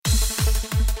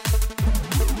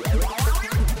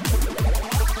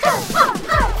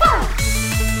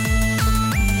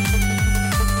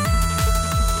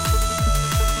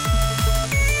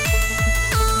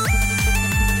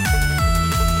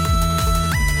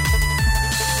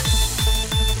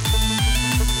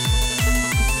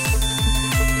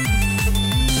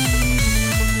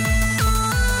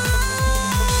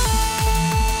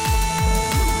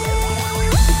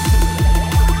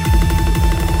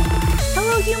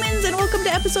humans, and welcome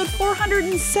to episode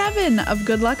 407 of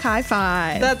Good Luck High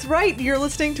Five. That's right. You're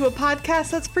listening to a podcast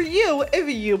that's for you if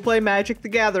you play Magic the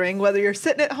Gathering. Whether you're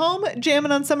sitting at home,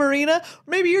 jamming on some arena,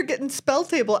 or maybe you're getting Spell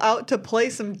Table out to play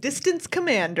some Distance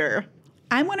Commander.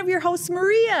 I'm one of your hosts,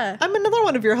 Maria. I'm another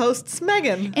one of your hosts,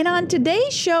 Megan. And on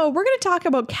today's show, we're going to talk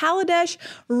about Kaladesh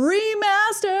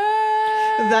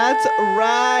Remastered. That's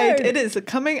right. It is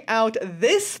coming out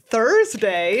this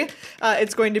Thursday.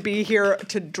 It's going to be here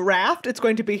to draft. It's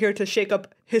going to be here to shake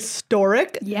up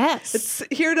Historic. Yes. It's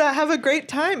here to have a great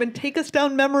time and take us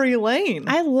down memory lane.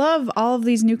 I love all of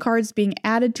these new cards being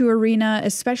added to Arena,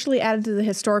 especially added to the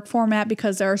Historic format,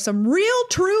 because there are some real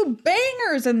true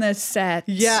bangers in this set.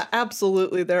 Yeah,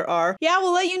 absolutely there are. Yeah,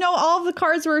 we'll let you know all of the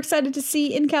cards we're excited to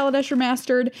see in Kaladesh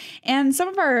Remastered and some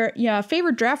of our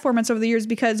favorite draft formats over the years,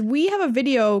 because we have a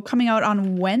video coming out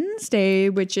on Wednesday,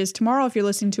 which is tomorrow if you're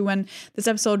listening to when this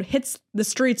episode hits the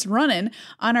streets running,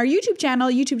 on our YouTube channel,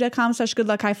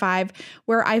 youtube.com/goodluckhigh5,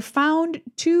 where I found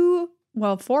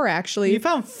four actually. You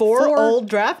found four old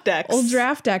draft decks. Old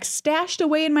draft decks stashed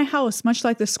away in my house, much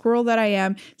like the squirrel that I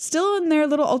am, still in their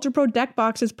little Ultra Pro deck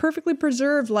boxes, perfectly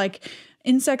preserved like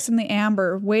insects in the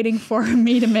amber, waiting for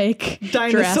me to make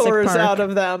dinosaurs out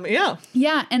of them. Yeah.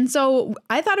 Yeah. And so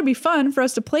I thought it'd be fun for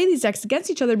us to play these decks against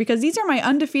each other, because these are my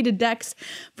undefeated decks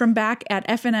from back at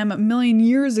FNM a million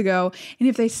years ago. And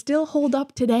if they still hold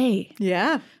up today.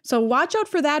 Yeah. So watch out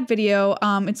for that video.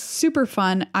 It's super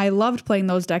fun. I loved playing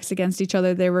those decks against each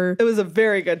other. It was a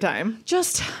very good time.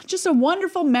 Just a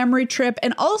wonderful memory trip,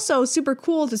 and also super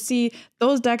cool to see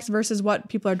those decks versus what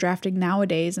people are drafting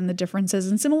nowadays and the differences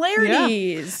and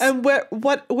similarities. Yeah. And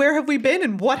where have we been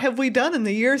and what have we done in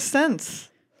the years since?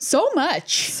 So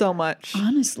much. So much.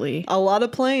 Honestly. A lot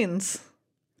of planes.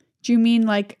 Do you mean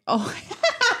like, I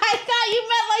thought you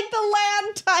meant like the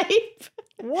land type.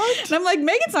 What? And I'm like,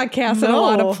 Megan's not casting a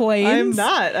lot of planes.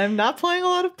 I'm not playing a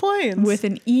lot of planes. With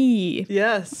an E.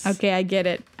 Yes. Okay, I get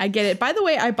it. By the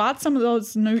way, I bought some of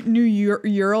those new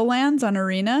Euro lands on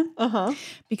Arena. Uh-huh.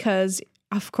 Because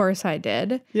of course I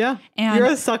did. Yeah. And you're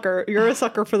a sucker. You're a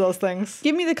sucker for those things.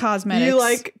 Give me the cosmetics. You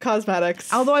like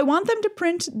cosmetics. Although I want them to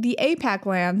print the APAC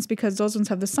lands, because those ones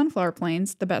have the sunflower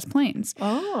planes, the best planes.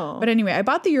 Oh. But anyway, I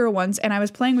bought the Euro ones and I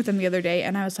was playing with them the other day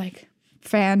and I was like,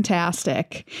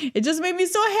 fantastic. It just made me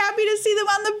so happy to see them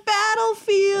on the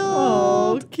battlefield.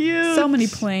 Oh, cute. So many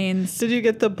planes. Did you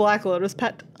get the Black Lotus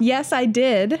pet? Yes, I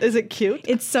did. Is it cute?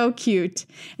 It's so cute.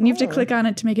 And you have to click on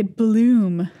it to make it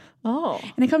bloom. Oh.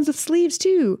 And it comes with sleeves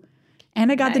too.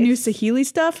 And I got the new Saheeli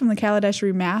stuff from the Kaladesh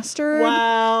Remastered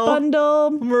bundle.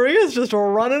 Maria's just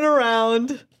running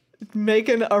around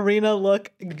making Arena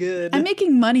look good. I'm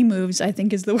making money moves, I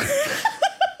think is the word.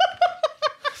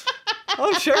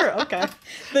 Oh, sure. Okay. I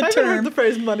haven't heard the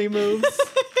phrase money moves.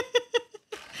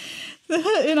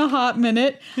 In a hot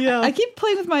minute. Yeah. I keep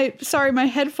playing with my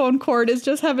headphone cord has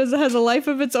a life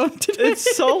of its own today.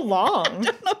 It's so long. I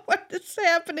don't know what is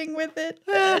happening with it.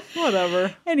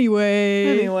 Whatever.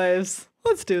 Anyways,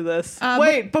 let's do this.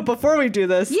 Wait, but before we do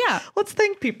this, let's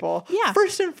thank people. Yeah.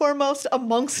 First and foremost,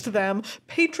 amongst them,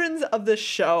 patrons of this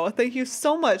show. Thank you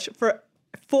so much for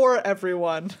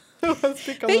everyone.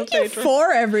 Thank you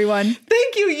for everyone.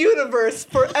 Thank you, universe,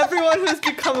 for everyone who's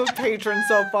become a patron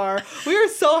so far. We are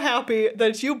so happy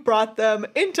that you brought them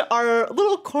into our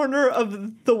little corner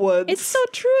of the woods. It's so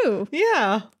true.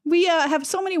 Yeah. We have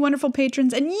so many wonderful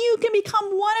patrons, and you can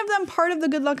become one of them, part of the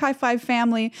Good Luck High Five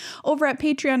family over at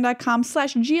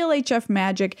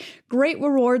patreon.com/GLHFmagic. Great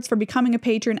rewards for becoming a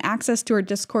patron, access to our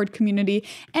Discord community,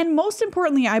 and most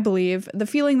importantly, I believe, the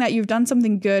feeling that you've done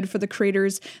something good for the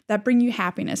creators that bring you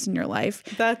happiness in your life.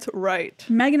 That's right.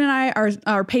 Megan and I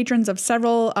are patrons of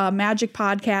several Magic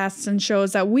podcasts and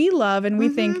shows that we love and we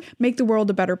think make the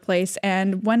world a better place.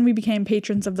 And when we became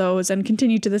patrons of those and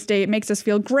continue to this day, it makes us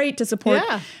feel great to support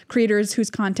creators whose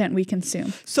content we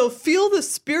consume. So feel the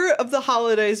spirit of the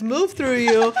holidays move through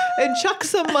you and chuck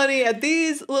some money at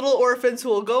these little orphans who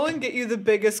will go and get you the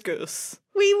biggest goose.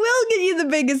 We will get you the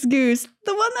biggest goose.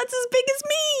 The one that's as big as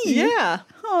me. Yeah.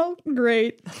 Oh,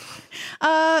 great.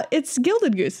 It's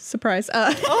Gilded Goose. Surprise.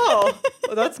 Well,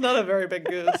 that's not a very big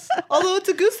goose. Although it's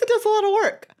a goose that does a lot of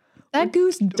work. That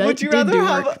goose does. Would you rather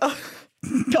have...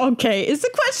 Okay, is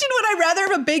the question, would I rather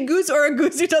have a big goose or a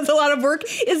goose who does a lot of work?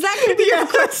 Is that going to be your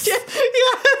question?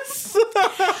 Yes.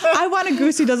 goose. I want a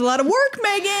goose who does a lot of work,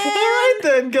 Megan. All right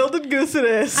then, Gilded Goose it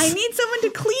is. I need someone to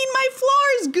clean my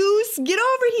floors, Goose. Get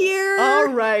over here. All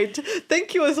right.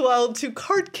 Thank you as well to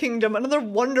Card Kingdom, another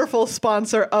wonderful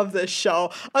sponsor of this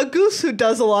show. A goose who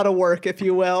does a lot of work, if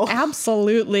you will.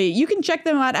 Absolutely. You can check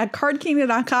them out at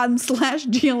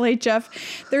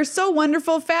cardkingdom.com/GLHF. They're so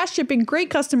wonderful. Fast shipping, great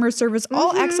customer service,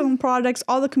 all excellent products,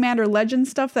 all the Commander Legends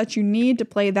stuff that you need to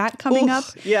play that coming up.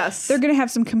 Yes. They're going to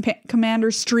have some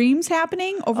Commander streams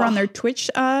happening over on their Twitch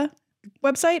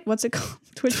website. What's it called?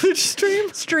 Twitch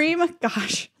stream? Stream?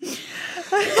 Gosh.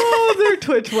 Oh, their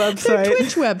Twitch website. Their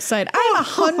Twitch website. I'm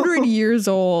 100 years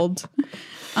old.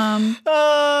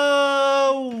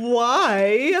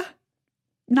 Why?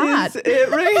 Not. Is it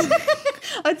raining?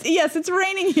 Yes, it's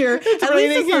raining here. It's At raining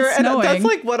least it's here, not and snowing. that's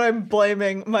like what I'm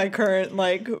blaming my current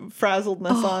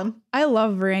frazzledness on. I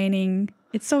love raining.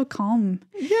 It's so calm.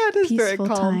 Yeah, it is very Peaceful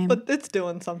calm, time. but it's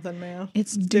doing something, man.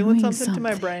 It's doing doing something to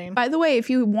my brain. By the way, if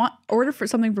you want order for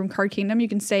something from Card Kingdom, you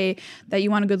can say that you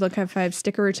want a Good Luck High Five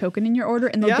sticker or token in your order,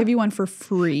 and they'll Yeah. give you one for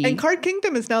free. And Card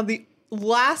Kingdom is now the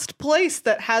last place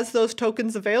that has those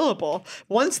tokens available.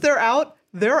 Once they're out,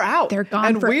 they're out. They're gone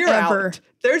and we're forever. out.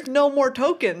 There's no more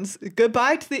tokens.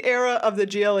 Goodbye to the era of the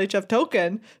GLHF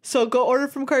token. So go order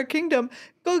from Card Kingdom.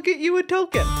 Go get you a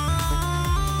token.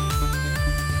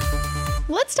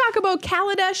 Let's talk about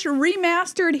Kaladesh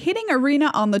Remastered hitting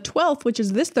Arena on the 12th, which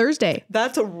is this Thursday.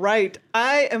 That's right.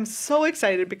 I am so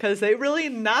excited because they really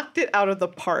knocked it out of the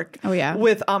park. Oh, yeah.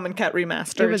 With Amonkhet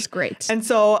Remastered. It was great. And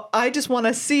so I just want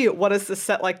to see, what is the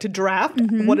set like to draft?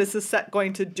 What is the set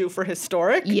going to do for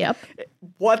Historic? Yep.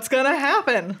 What's going to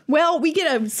happen? Well, we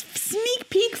get a sneak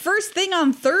peek first thing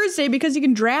on Thursday because you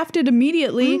can draft it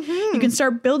immediately. You can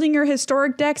start building your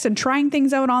historic decks and trying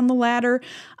things out on the ladder.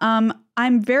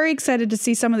 I'm very excited to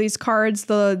see some of these cards,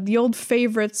 the old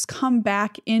favorites, come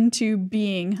back into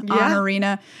being on Yeah.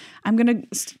 Arena. I'm going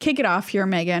to kick it off here,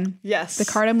 Megan. Yes. The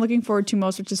card I'm looking forward to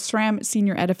most, which is SRAM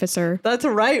Senior Edificer. That's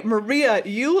right. Maria,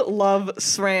 you love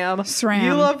SRAM. SRAM.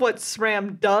 You love what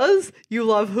SRAM does. You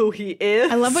love who he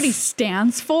is. I love what he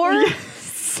stands for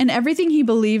and everything he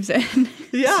believes in.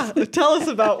 Yeah. Tell us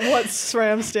about what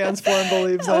SRAM stands for and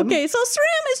believes in. Okay, so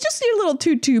SRAM is just your little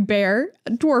tutu bear,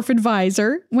 a dwarf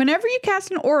advisor. Whenever you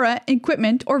cast an aura,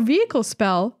 equipment, or vehicle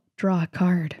spell, draw a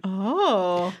card.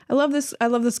 Oh. I love this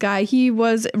guy. He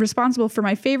was responsible for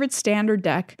my favorite standard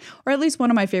deck, or at least one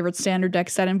of my favorite standard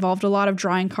decks that involved a lot of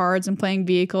drawing cards and playing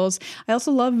vehicles. I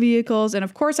also love vehicles, and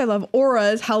of course I love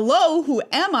auras. Hello, who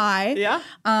am I? Yeah.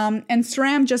 And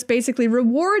SRAM just basically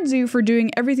rewards you for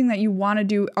doing everything that you want to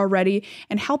do already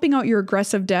and helping out your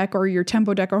aggressive deck or your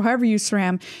tempo deck or however you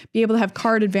SRAM be able to have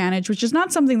card advantage, which is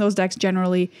not something those decks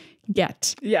generally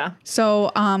get. Yeah.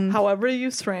 So, However you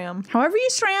SRAM. however you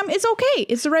SRAM, it's okay.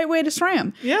 It's the right way to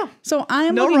SRAM. Yeah. So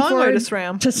I'm No looking wrong way forward to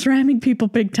SRAM. to SRAMming people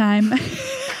big time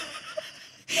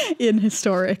in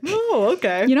Historic. Oh,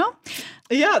 okay. You know?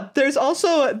 Yeah, this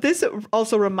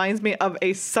also reminds me of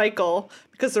a cycle,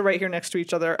 because they're right here next to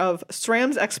each other, of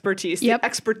SRAM's expertise, Yep. the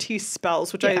expertise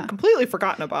spells, which I Yeah. had completely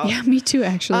forgotten about. Yeah, me too,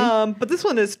 actually. But this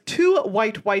one is 2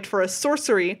 white for a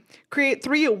sorcery. Create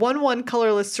 3 1/1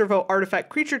 colorless servo artifact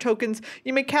creature tokens.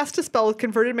 You may cast a spell with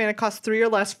converted mana cost 3 or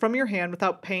less from your hand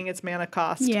without paying its mana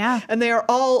cost. Yeah. And they are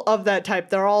all of that type.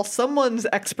 They're all someone's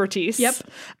expertise. Yep.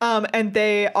 And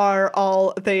they are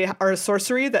a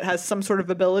sorcery that has some sort of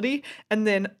ability. And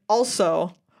then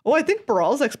also, I think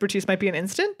Baral's expertise might be an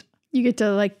instant. You get to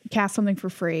like cast something for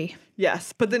free.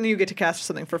 Yes, but then you get to cast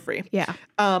something for free. Yeah.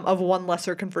 Of 1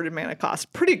 lesser converted mana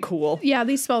cost. Pretty cool. Yeah,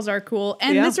 these spells are cool.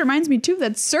 And Yeah. this reminds me too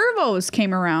that servos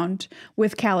came around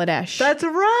with Kaladesh. That's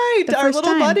right. The Our first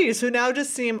little time. buddies who now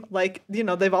just seem like,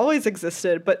 they've always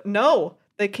existed, but no,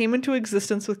 they came into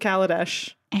existence with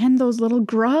Kaladesh. And those little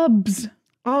grubs.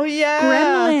 Oh, yeah.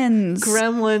 Gremlins.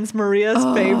 Gremlins, Maria's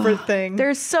favorite thing.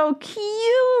 They're so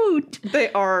cute. They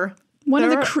are. One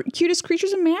of They're- the cutest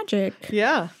creatures in Magic.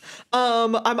 Yeah.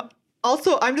 I'm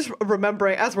just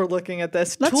remembering as we're looking at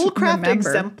this, Let's Toolcraft remember.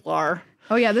 Exemplar.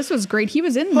 Oh yeah, this was great. He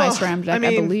was in my SRAM deck,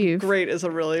 I believe. Great is a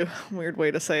really weird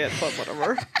way to say it, but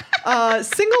whatever.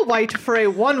 Single white for a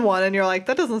 1/1, and you're like,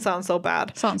 that doesn't sound so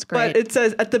bad. Sounds great. But it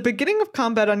says, at the beginning of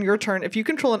combat on your turn, if you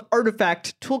control an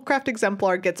artifact, Toolcraft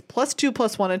Exemplar gets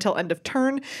 +2/+1 until end of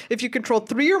turn. If you control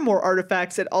 3 or more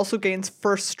artifacts, it also gains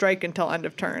first strike until end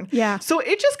of turn. Yeah. So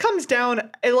it just comes down,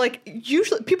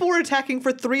 usually people were attacking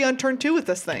for 3 on turn 2 with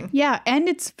this thing. Yeah, and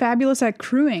it's fabulous at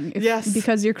crewing. Yes.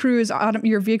 Because your crew is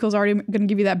your vehicle's already going to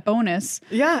give you that bonus.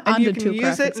 Yeah, and on you the can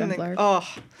use Toolcraft it. And Exemplar.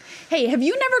 Hey, have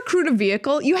you never crewed a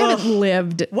vehicle? You haven't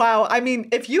lived. Wow. I mean,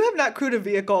 if you have not crewed a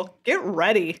vehicle, get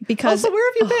ready. Because also,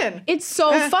 where have you been? It's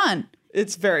so fun.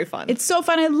 It's very fun. It's so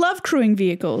fun. I love crewing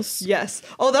vehicles. Yes.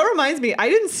 Oh, that reminds me. I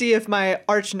didn't see if my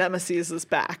arch nemesis is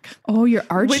back. Oh, your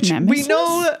arch Which nemesis?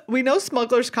 we know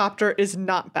Smuggler's Copter is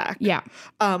not back. Yeah.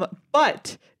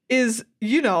 But is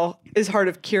Heart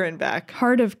of Kieran back?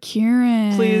 Heart of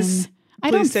Kieran. Please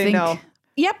say no.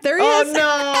 Yep, there he Oh is.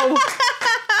 no.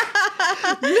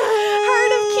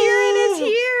 Heart of Kieran is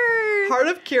here. Heart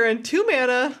of Kieran, 2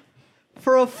 mana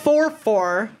for a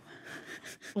 4/4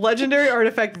 legendary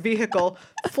artifact vehicle.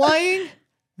 Flying,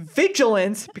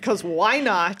 vigilance, because why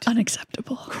not?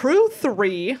 Unacceptable. Crew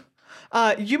 3.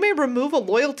 You may remove a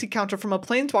loyalty counter from a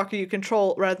planeswalker you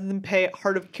control rather than pay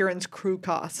Heart of Kieran's crew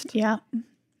cost. Yeah.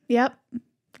 Yep.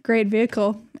 Great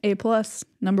vehicle. A+.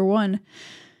 Number 1.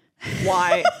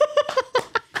 Why?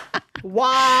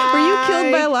 Why? Were you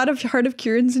killed by a lot of Heart of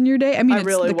Kierans in your day? I mean, I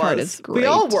really the card was. is great. We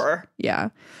all were. Yeah.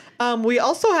 We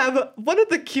also have one of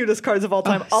the cutest cards of all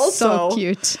time. Also, so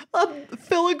cute. a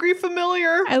Filigree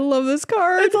Familiar. I love this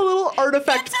card. It's a little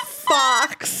artifact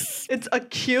fox. It's a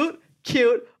cute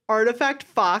artifact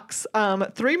fox.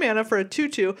 3 mana for a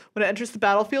 2/2. When it enters the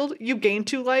battlefield, you gain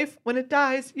 2 life. When it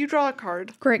dies, you draw a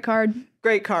card. Great card.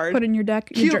 Great card. Put in your deck.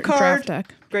 Cute your card. draft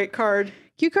deck. Great card.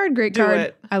 Cute card, great Do card.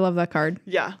 it. I love that card.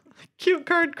 Yeah. Cute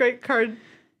card, great card.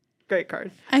 Great card.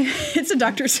 It's a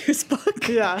Dr. Seuss book.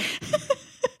 Yeah.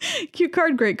 Cute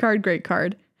card, great card, great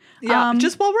card. Yeah.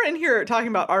 Just while we're in here talking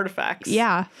about artifacts.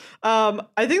 Yeah.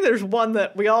 I think there's one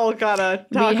that we all gotta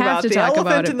talk We have about. to The talk elephant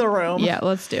about it. in the room. Yeah,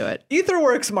 let's do it.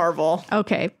 Aetherworks Marvel.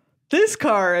 Okay. This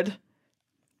card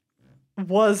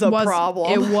was a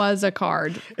problem. It was a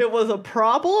card. It was a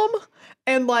problem.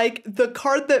 And like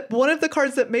one of the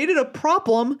cards that made it a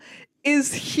problem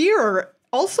is here,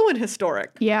 also in Historic.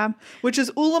 Yeah. Which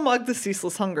is Ulamog the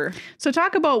Ceaseless Hunger. So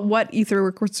talk about what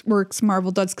Aetherworks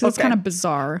Marvel does, because it's Okay. kind of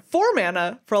bizarre. 4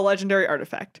 mana for a legendary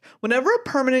artifact. Whenever a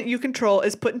permanent you control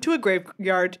is put into a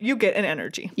graveyard, you get an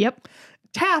energy. Yep.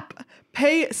 Tap,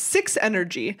 pay 6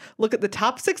 energy. Look at the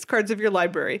top 6 cards of your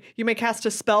library. You may cast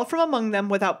a spell from among them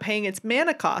without paying its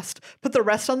mana cost. Put the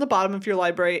rest on the bottom of your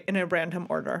library in a random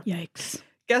order. Yikes.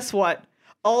 Guess what?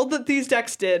 All that these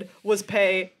decks did was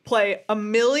play a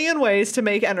million ways to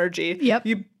make energy. Yep.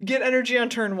 You get energy on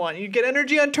turn 1. You'd get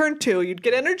energy on turn 2. You'd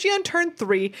get energy on turn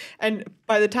 3. And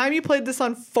by the time you played this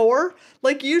on 4,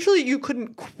 like usually you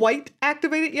couldn't quite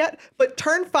activate it yet, but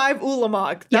turn 5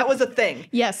 Ulamog, that was a thing.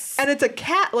 Yes. And it's a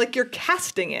cat, like you're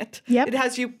casting it. Yep. It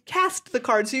has you cast the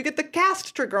card, so you get the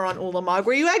cast trigger on Ulamog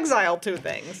where you exile 2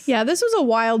 things. Yeah, this was a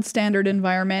wild standard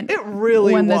environment. It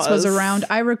really when was. this was around.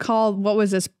 I recall, what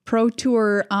was this, Pro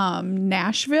Tour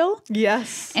Nashville?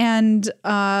 Yes. And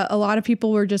a lot of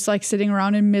people were just like sitting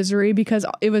around in misery because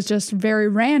it was just very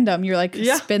random. You're like,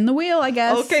 spin the wheel, I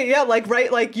guess. Okay, yeah,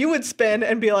 like you would spin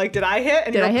and be like, did I hit?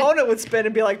 And your opponent would spin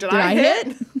and be like, did I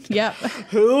hit? Yep.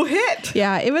 Who hit?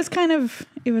 Yeah, it was kind of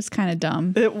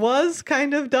dumb. It was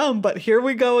kind of dumb, but here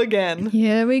we go again.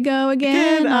 Here we go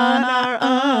again on our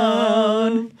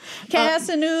own.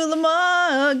 Casting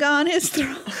Ulamog on his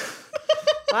throne.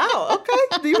 Wow,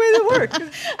 okay. You made it work.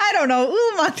 I don't know.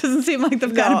 Ulamog doesn't seem like the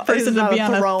kind of person to be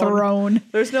on a throne.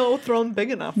 There's no throne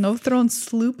big enough. No throne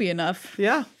sloopy enough.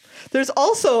 Yeah. There's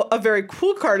also a very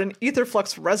cool card in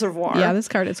Aetherflux Reservoir. Yeah, this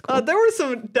card is cool. There were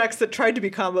some decks that tried to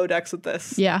be combo decks with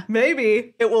this. Yeah.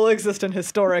 Maybe it will exist in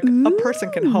Historic. A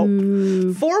person can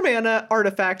hope. 4 mana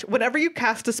artifact. Whenever you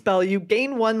cast a spell, you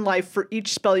gain 1 life for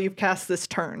each spell you've cast this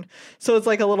turn. So it's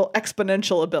like a little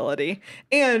exponential ability.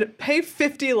 And pay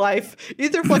 50 life.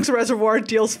 Aetherflux Reservoir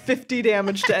deals 50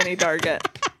 damage to any target.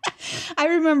 I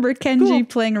remember Kenji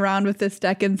playing around with this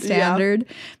deck in Standard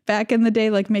back in the day,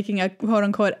 like making a quote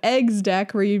unquote eggs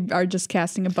deck where you are just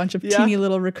casting a bunch of teeny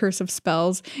little recursive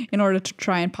spells in order to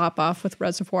try and pop off with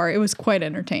Reservoir. It was quite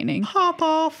entertaining. Pop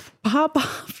off. Pop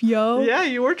off, yo. Yeah,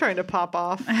 you were trying to pop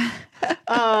off.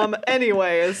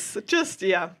 Anyways, just,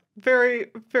 very,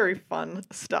 very fun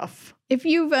stuff. If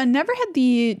you've never had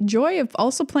the joy of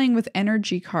also playing with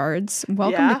energy cards,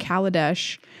 welcome to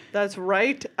Kaladesh. That's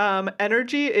right.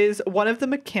 Energy is one of the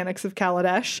mechanics of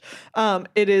Kaladesh.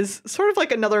 It is sort of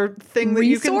like another thing that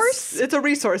you can... It's a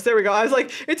resource. There we go. I was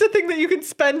like, it's a thing that you can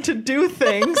spend to do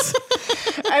things.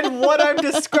 And what I'm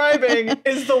describing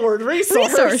is the word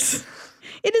resource.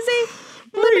 It is a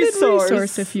limited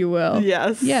resource, if you will.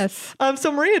 Yes. Yes.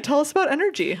 So Maria, tell us about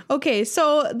energy. Okay,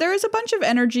 so there's a bunch of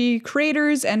energy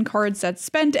creators and cards that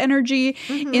spent energy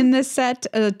in this set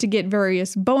to get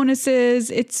various bonuses.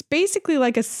 It's basically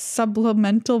like a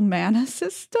supplemental mana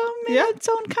system in its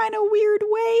own kind of weird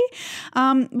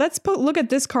way. Let's look at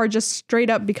this card just straight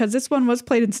up because this one was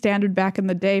played in Standard back in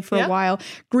the day for a while.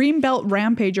 Greenbelt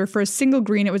Rampager for a single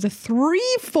green. It was a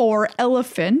 3/4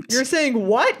 elephant. You're saying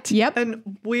what? Yep. And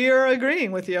we're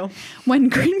agreeing with you. When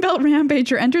Greenbelt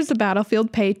Rampager enters the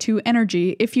battlefield, pay 2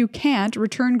 energy. If you can't,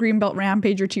 return Greenbelt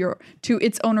Rampager to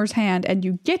its owner's hand and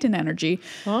you get an energy.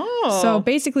 Oh. So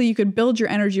basically you could build your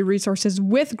energy resources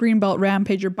with Greenbelt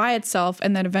Rampager by itself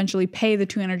and then eventually pay the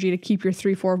 2 energy to keep your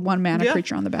 3/4 1 mana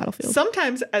creature on the battlefield.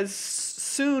 Sometimes as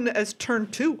soon as turn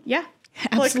 2. Yeah,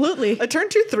 absolutely. Like a turn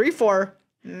 2, 3/4.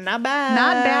 Not bad.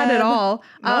 Not bad at all.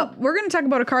 Nope. We're going to talk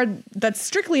about a card that's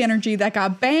strictly energy that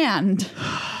got banned.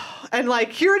 And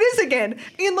like, here it is again.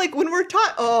 And like when we're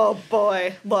taught, oh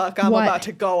boy, look, I'm about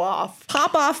to go off.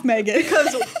 Pop off, Megan.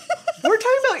 Because we're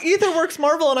talking about Aetherworks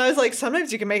Marvel, and I was like,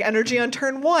 sometimes you can make energy on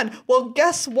turn 1. Well,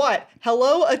 guess what?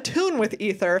 Hello, attune with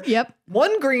Ether. Yep.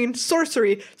 1 green,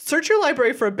 sorcery. Search your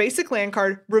library for a basic land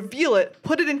card, reveal it,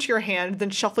 put it into your hand,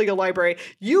 then shuffle your library.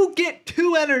 You get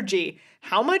 2 energy.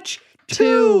 How much?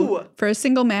 2 for a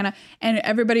single mana, and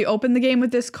everybody opened the game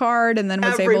with this card and then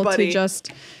was able to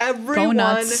just go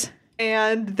nuts.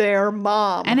 And their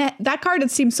mom. And that card,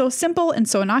 it seems so simple and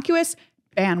so innocuous,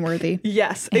 ban worthy.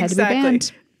 Yes, it had to be exactly.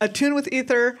 banned. Attune with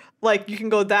Ether, like you can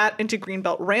go that into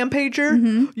Greenbelt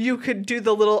Rampager. You could do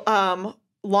the little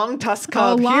Long Tusk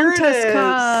Cub. Oh, Here Long it Tusk is.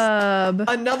 Cub.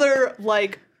 Another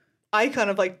like icon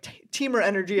of like teamer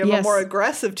energy, of a more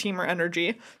aggressive teamer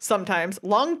energy sometimes.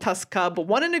 Long Tusk Cub,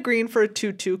 1 and a green for a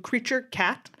 2/2 creature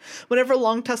cat. Whenever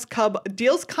Long Tusk Cub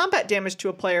deals combat damage to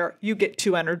a player, you get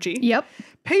 2 energy. Yep.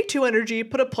 Pay 2 energy,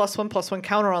 put a +1/+1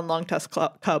 counter on Long Tusk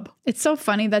Cub. It's so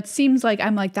funny. That seems like,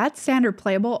 I'm like, that's standard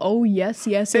playable. Oh, yes,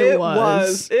 it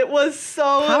was. It was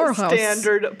so Powerhouse.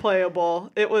 standard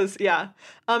playable. It was, yeah.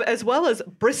 As well as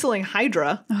Bristling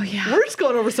Hydra. Oh, yeah. We're just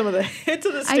going over some of the hits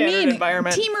of the standard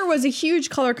environment. Teamer was a huge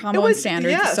color combo in Standard.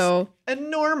 Yes, so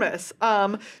enormous.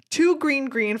 2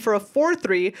 green for a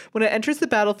 4/3. When it enters the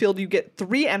battlefield, you get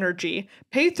 3 energy.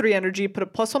 Pay 3 energy, put a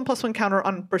 +1/+1 counter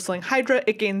on Bristling Hydra.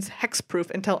 It gains hexproof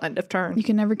until end of turn. you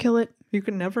can never kill it. You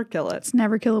can never kill it. It's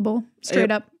never killable.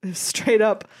 Straight up. Straight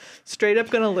up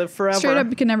gonna live forever. Straight up,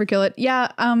 you can never kill it. Yeah.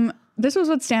 This was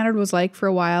what Standard was like for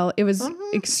a while. It was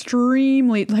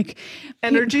extremely like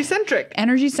Energy centric.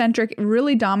 Energy centric,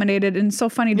 really dominated. And so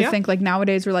funny to think like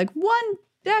nowadays we're like, 1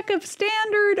 deck of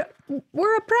Standard,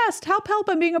 we're oppressed. Help,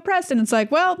 I'm being oppressed. And it's like,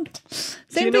 well,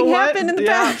 same thing happened in the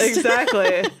past.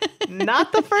 Exactly.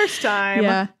 Not the first time.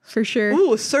 Yeah, for sure.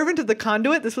 Ooh, Servant of the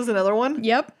Conduit. This was another one.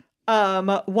 Yep.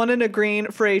 1 and a green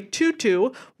for a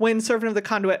 2/2. When Servant of the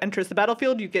Conduit enters the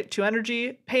battlefield, you get 2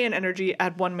 energy, pay an energy,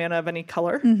 add 1 mana of any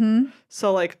color.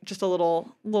 So like just a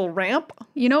little ramp.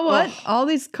 You know what? All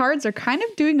these cards are kind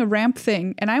of doing a ramp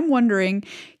thing. And I'm wondering,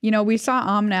 we saw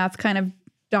Omnath kind of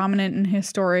dominant and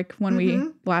historic when we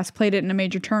last played it in a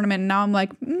major tournament. And now I'm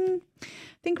like, I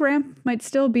think ramp might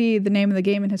still be the name of the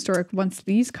game in historic once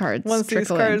these cards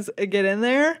get in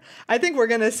there. I think we're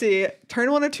going to see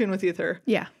turn 1 attune with Ether.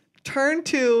 Yeah. Turn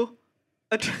 2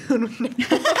 attune.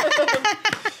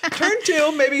 Turn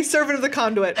 2, maybe Servant of the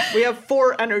Conduit. We have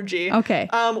 4 energy. Okay.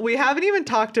 We haven't even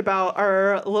talked about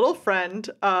our little friend.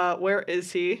 Where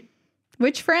is he?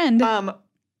 Which friend?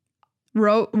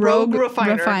 Rogue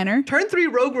Refiner. Turn 3,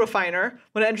 Rogue Refiner.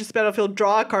 When it enters the battlefield,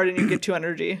 draw a card and you get 2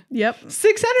 energy. Yep.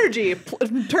 6 energy.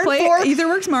 Turn 4.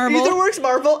 Aetherworks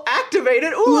Marvel. Activate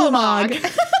it. Ulamog.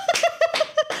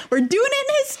 We're doing it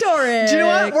in historic. Do you know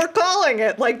what? We're calling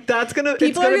it. Like, it's gonna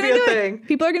be a thing.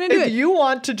 People are gonna do it. If you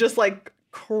want to just like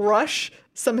crush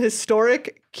some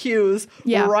historic cues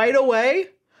right away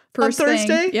First on Thursday,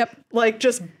 thing. Yep. Like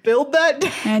just build that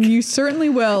deck. And you certainly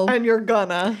will. And you're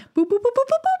gonna. Boop, boop, boop, boop,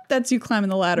 boop, boop. That's you climbing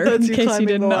the ladder. That's in you case climbing you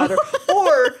didn't the know. ladder.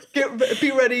 Or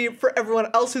be ready for everyone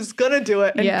else who's gonna do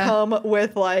it and come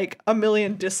with like a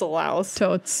million disallows.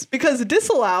 Totes. Because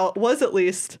disallow was at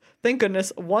least, thank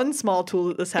goodness, one small tool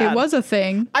that this had. It was a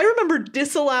thing. I remember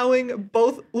disallowing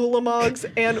both Ulamogs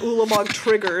and Ulamog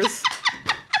triggers.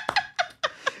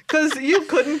 Because you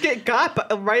couldn't get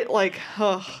got, right? Like,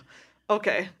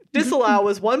 okay. Disallow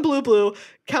was 1 blue,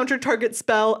 counter target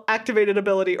spell, activated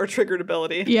ability, or triggered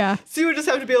ability. Yeah. So you would just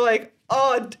have to be like,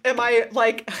 oh, am I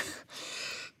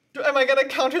going to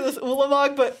counter this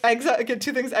Ulamog but get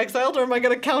 2 things exiled, or am I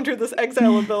going to counter this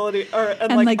exile ability?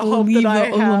 And hope leave that I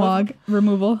the Ulamog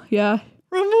removal. Yeah.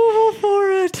 removal for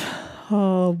it.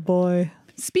 Oh, boy.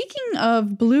 Speaking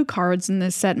of blue cards in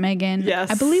this set, Megan, Yes.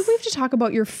 I believe we have to talk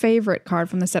about your favorite card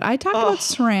from the set. I talked about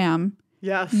SRAM.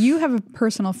 Yes. You have a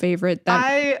personal favorite that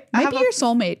I might have be a- your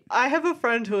soulmate. I have a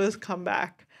friend who has come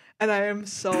back, and I am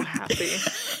so happy.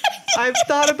 I've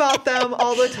thought about them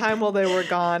all the time while they were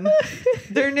gone.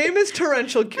 Their name is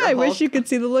Torrential Gearhulk. I wish you could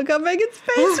see the look on Megan's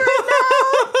face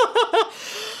right now.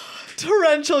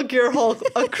 Torrential Gearhulk,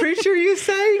 a creature, you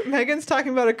say? Megan's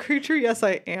talking about a creature? Yes,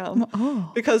 I am.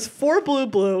 Oh. Because 4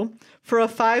 blue for a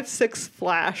 5/6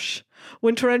 flash.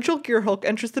 When Torrential Gearhulk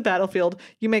enters the battlefield,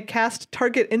 you may cast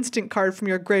target instant card from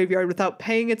your graveyard without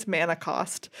paying its mana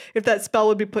cost. If that spell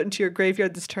would be put into your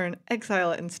graveyard this turn,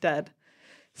 exile it instead.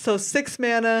 So 6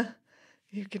 mana,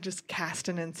 you can just cast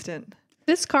an instant.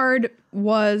 This card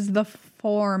was the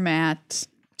format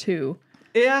too.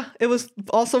 Yeah, it was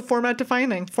also format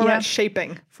defining, format Yeah.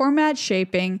 shaping. Format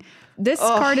shaping. This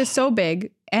card is so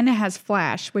big and it has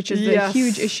flash, which is the Yes.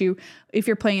 huge issue if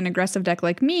you're playing an aggressive deck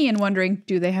like me and wondering,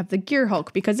 do they have the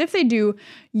Gearhulk? Because if they do,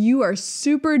 you are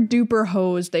super duper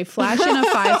hosed. They flash in a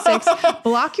 5/6,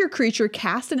 block your creature,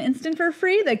 cast an instant for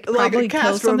free. They probably kill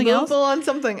cast something else. removal on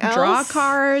something else. Draw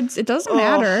cards. It doesn't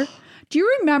matter. Do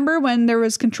you remember when there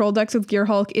was control decks with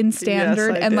Gearhulk in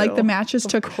standard I and like do. the matches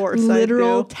took course I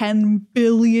literal do. 10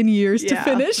 billion years to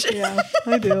finish? Yeah,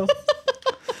 I do.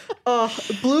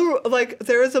 Blue, like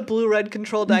there is a blue-red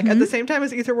control deck at the same time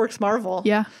as Aetherworks Marvel.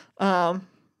 Yeah.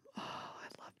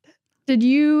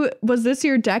 Was this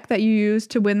your deck that you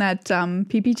used to win that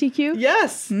PPTQ?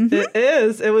 Yes, it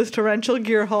is. It was Torrential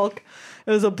Gearhulk.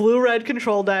 It was a blue-red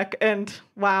control deck, and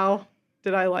wow,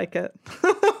 did I like it.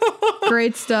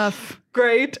 Great stuff.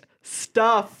 Great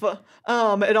stuff.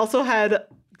 It also had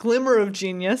Glimmer of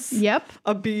Genius. Yep.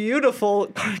 A beautiful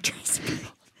card draw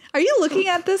spell. Are you looking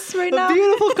at this right A now?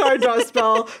 beautiful card draw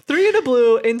spell. 3 in a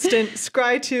blue, instant,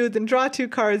 scry 2, then draw 2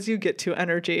 cards, you get 2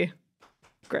 energy.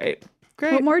 Great.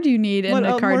 Great. What more do you need in What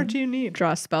a card more do you need?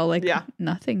 draw spell? Like Yeah.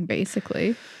 nothing,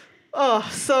 basically. Oh,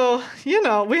 so, you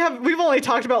know, we've only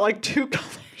talked about like 2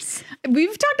 colors.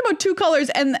 We've talked about 2 colors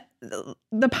and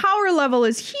the power level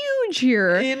is huge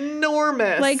here.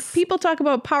 Enormous. Like people talk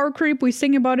about power creep, we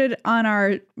sing about it on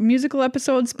our musical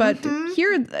episodes, but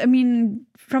here, I mean,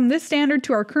 from this standard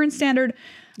to our current standard,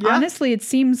 honestly, it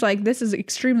seems like this is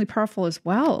extremely powerful as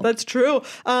well. That's true.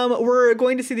 We're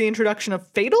going to see the introduction of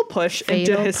Fatal Push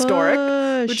into Fatal Historic,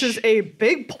 Push. which is a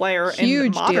big player in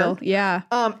Huge Modern. deal. Yeah.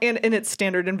 And in its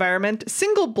standard environment,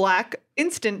 single black,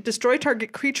 instant, destroy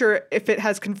target creature if it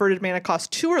has converted mana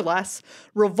cost 2 or less.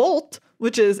 Revolt,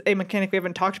 which is a mechanic we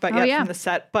haven't talked about yet from the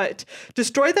set, but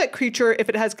destroy that creature if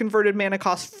it has converted mana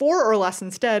cost 4 or less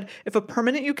instead, if a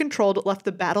permanent you controlled left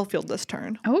the battlefield this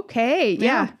turn. Okay.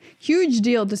 Yeah. Huge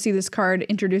deal to see this card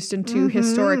introduced into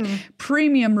Historic.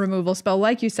 Premium removal spell.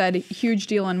 Like you said, huge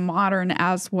deal in Modern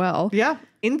as well. Yeah.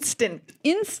 Instant.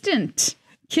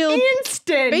 Kill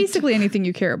Instant. basically anything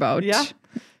you care about. Yeah.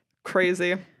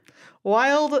 Crazy.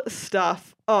 Wild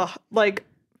stuff. Like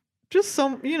just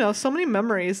so many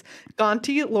memories.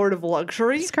 Gonti, Lord of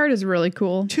Luxury. This card is really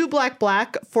cool. 2 black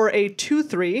for a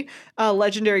 2/3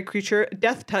 legendary creature,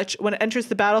 Death Touch. When it enters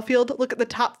the battlefield, look at the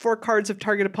top 4 cards of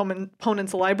target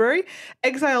opponent's library.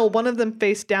 Exile one of them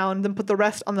face down, then put the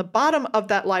rest on the bottom of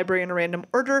that library in a random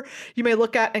order. You may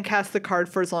look at and cast the card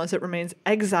for as long as it remains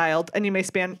exiled, and you may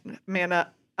spend mana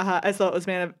as though it was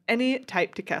mana of any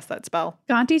type to cast that spell.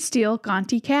 Gonti Steel,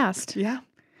 Gonti Cast. Yeah.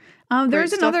 There's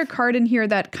stuff. another card in here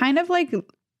that kind of like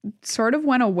sort of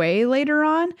went away later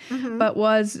on, but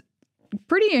was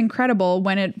pretty incredible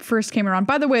when it first came around.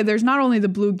 By the way, there's not only the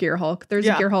blue Gearhulk, there's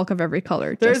a Gearhulk of every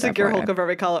color. There's a Gearhulk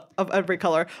of every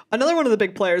color. Another one of the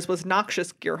big players was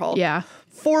Noxious Gearhulk. Yeah.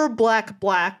 4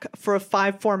 black for a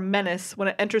 5/4 menace. When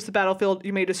it enters the battlefield,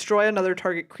 you may destroy another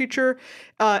target creature.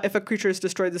 If a creature is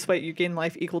destroyed this way, you gain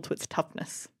life equal to its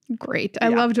toughness. Great.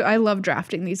 I love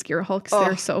drafting these Gearhulks.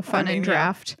 They're so fun in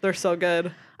draft. They're so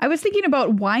good. I was thinking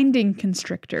about Winding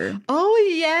Constrictor. Oh,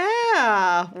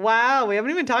 yeah. Wow. We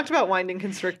haven't even talked about Winding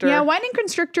Constrictor. Yeah, Winding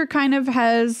Constrictor kind of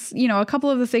has, a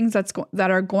couple of the things that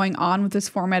are going on with this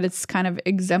format. It's kind of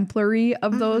exemplary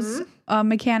of those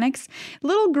mechanics.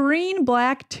 Little green,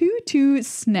 black, 2/2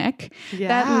 Sneck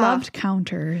that loved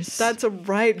counters. That's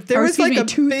right. There Or, was excuse like me, a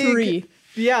 2/3.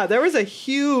 Yeah, there was a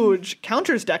huge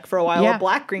counters deck for a while, Yeah.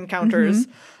 black-green counters,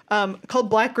 called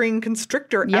Black-Green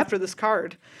Constrictor after this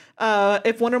card.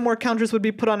 If one or more counters would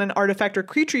be put on an artifact or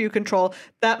creature you control,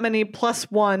 that many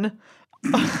 +1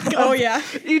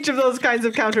 each of those kinds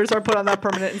of counters are put on that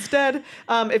permanent instead.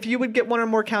 If you would get one or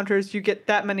more counters, you get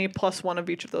that many +1 of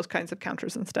each of those kinds of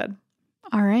counters instead.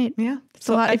 All right. Yeah. It's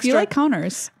a lot. If you extra like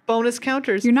counters, bonus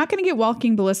counters. you're not going to get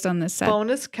Walking Ballista on this set.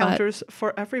 Bonus counters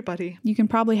for everybody. You can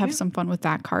probably have some fun with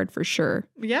that card for sure.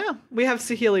 Yeah. We have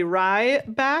Saheeli Rai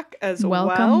back as well.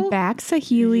 Welcome back,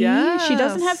 Saheeli. Yes. She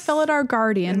doesn't have Felidar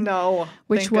Guardian. No.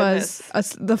 Which thank was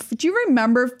goodness. do you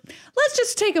remember? Let's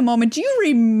just take a moment. Do you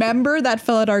remember that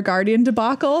Felidar Guardian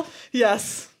debacle?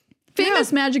 Yes.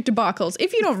 Famous Magic debacles.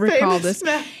 If you don't recall this,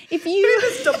 if you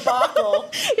famous debacle.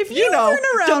 if you weren't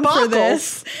around for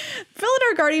this,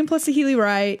 Felidar Guardian plus Saheeli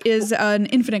Rai is an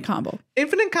infinite combo.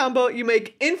 Infinite combo. You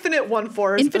make infinite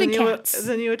 1/4s. Infinite and cats.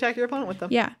 Then you attack your opponent with them.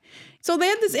 Yeah. So they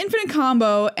had this infinite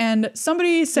combo, and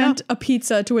somebody sent a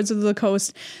pizza to Wizards of the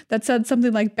Coast that said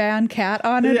something like "ban cat"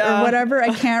 on it or whatever.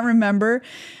 I can't remember.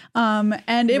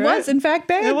 And it was in fact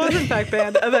banned. It was in fact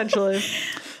banned eventually.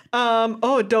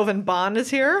 Dovin Bond is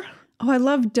here. Oh, I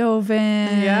love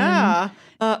Dovin. Yeah.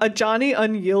 A Johnny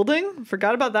Unyielding.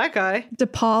 Forgot about that guy.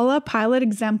 DePaula, Pilot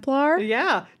Exemplar.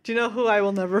 Yeah. Do you know who I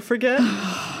will never forget?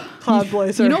 Cloud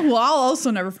Blazer. You know who I'll also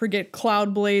never forget?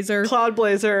 Cloud Blazer. Cloud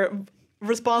Blazer,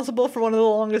 responsible for one of the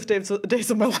longest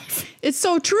days of my life. It's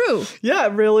so true. Yeah,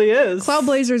 it really is. Cloud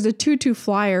Blazer is a 2/2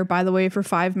 flyer, by the way, for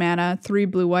 5 mana, 3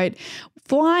 blue-white.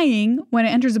 Flying, when it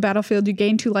enters the battlefield, you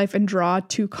gain 2 life and draw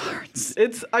 2 cards.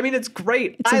 It's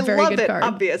great. It's a I very love good it, card.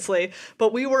 obviously.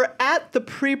 But we were at the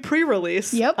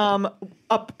pre-release. Yep.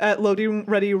 Up at Loading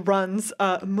Ready Run's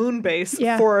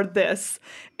Moonbase for this.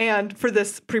 And for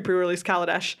this pre-release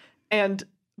Kaladesh. And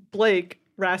Blake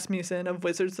Rasmussen of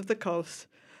Wizards of the Coast,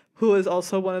 who is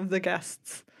also one of the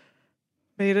guests,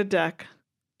 made a deck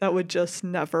that would just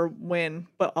never win,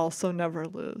 but also never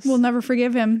lose. We'll never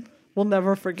forgive him. We'll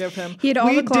never forgive him. He had all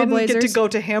the Cloud We didn't get Blazers. to go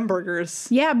to hamburgers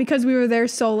Yeah, because we were there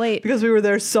so late. because we were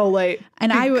there so late.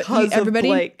 And everybody.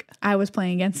 Blake. I was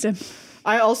playing against him.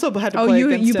 I also had to play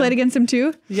against him. You played against him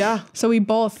too? Yeah. So we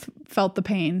both felt the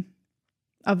pain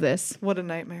of this. What a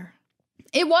nightmare.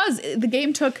 It was. The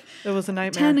game took It was a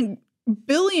nightmare. 10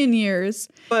 billion years.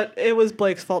 But it was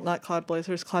Blake's fault, not Cloud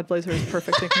Blazer's. Cloud Blazer is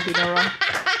perfect. It can be no wrong.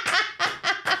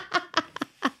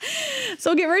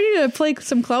 So get ready to play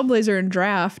some Cloud Blazer and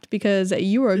draft because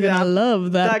you are going to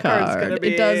love that card's card. gonna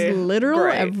be It does literal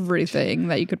great. everything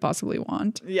that you could possibly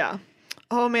want. Yeah.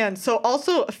 Oh, man. So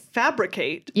also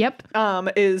Fabricate Yep.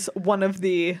 is one of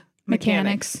the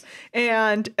mechanics.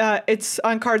 And it's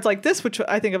on cards like this, which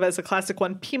I think of as a classic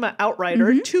one, Pima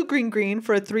Outrider, 2 green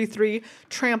for a 3/3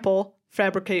 trample.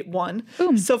 Fabricate 1.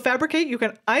 Boom. So Fabricate, you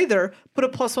can either put a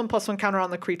 +1/+1 counter on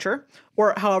the creature,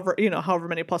 or however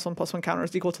many +1/+1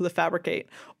 counters equal to the Fabricate,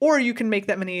 or you can make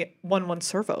that many 1/1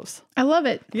 servos. I love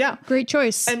it. Yeah. Great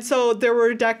choice. And so there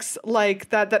were decks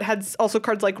like that had also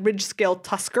cards like Ridge Scale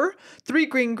Tusker, 3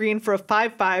 green for a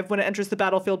 5/5. When it enters the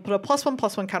battlefield, put a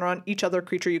 +1/+1 counter on each other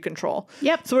creature you control.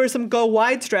 Yep. So there's some go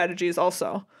wide strategies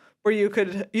also, where you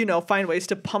could, find ways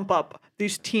to pump up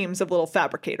these teams of little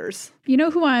fabricators. You know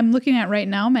who I'm looking at right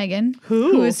now, Megan?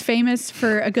 Who? Who is famous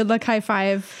for a good luck high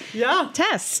five Yeah.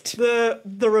 test. The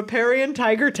Riparian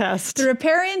Tiger test. The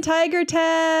Riparian Tiger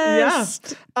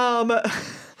test. Yeah.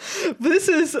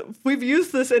 We've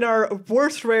used this in our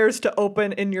worst rares to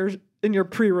open in your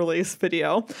pre-release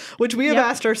video, which we have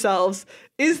asked ourselves,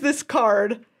 is this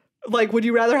card, like, would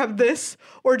you rather have this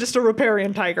or just a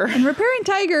Riparian Tiger? And Riparian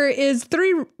Tiger is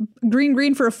 3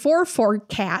 green for a 4/4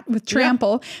 cat with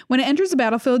trample. When it enters the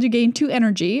battlefield, you gain 2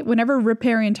 energy. Whenever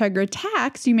Riparian Tiger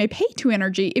attacks, you may pay 2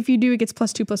 energy. If you do, it gets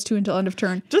 +2/+2 until end of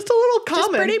turn. Just a little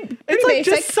common. pretty it's like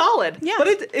basic. just solid. Yeah.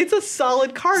 But it's a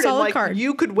solid card. Solid and like card.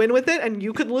 you could win with it and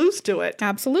you could lose to it.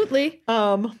 Absolutely.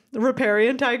 The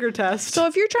Riparian Tiger test. So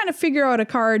if you're trying to figure out a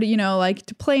card, like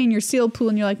to play in your sealed pool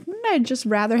and you're like, I'd just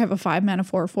rather have a 5 mana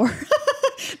 4/4.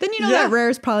 Then that rare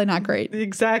is probably not great.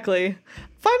 Exactly.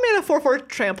 5 mana 4/4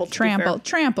 trample.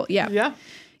 Trample. Yeah. Yeah.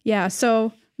 Yeah.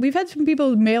 So we've had some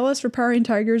people mail us Riparian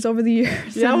Tigers over the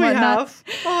years. Yeah, and we whatnot. have.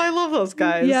 Oh, I love those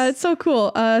guys. Yeah, it's so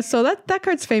cool. So that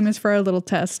card's famous for our little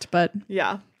test, but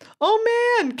Yeah.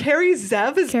 Oh man, Carrie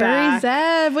Zev is Carrie back.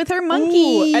 Zev with her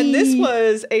monkey. Ooh, and this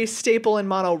was a staple in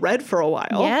mono red for a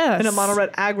while. Yes. In a mono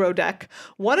red aggro deck.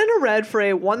 1 in a red for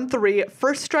a 1/3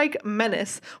 first strike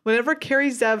menace. Whenever Carrie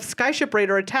Zev Skyship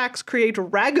Raider attacks, create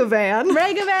Ragavan.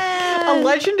 A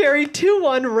legendary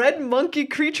 2/1 red monkey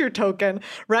creature token.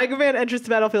 Ragavan enters the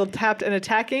battlefield tapped and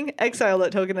attacking. Exile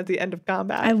that token at the end of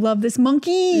combat. I love this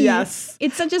monkey. Yes.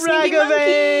 It's such a sneaky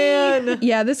Ragavan. monkey.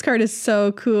 Yeah, this card is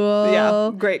so cool.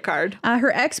 Yeah, great card.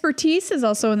 Her expertise is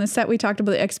also in the set. We talked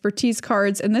about the expertise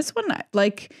cards, and this one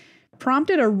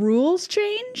prompted a rules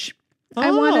change.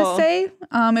 I want Oh. to say.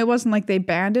 It wasn't like they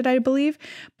banned it, I believe,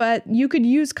 but you could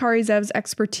use Karizev's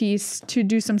expertise to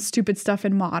do some stupid stuff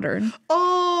in Modern.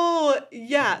 Oh,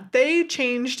 yeah. They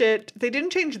changed it. They didn't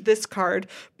change this card,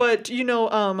 but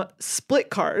split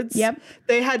cards. Yep.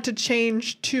 They had to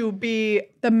change to be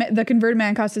The converted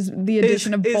mana cost is the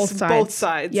addition of both sides. Both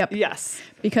sides. Yep. Yes.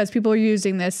 Because people are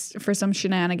using this for some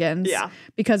shenanigans. Yeah.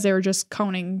 Because they were just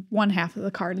counting one half of the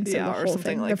card instead Yeah, of or the whole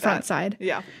something thing, like the front that. side.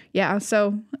 Yeah. Yeah.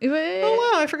 So it was.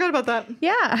 Oh, wow. I forgot about that.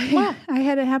 Yeah, I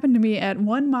had it happen to me at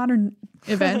one Modern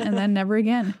event and then never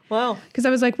again. Wow. Because I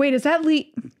was like, wait, is that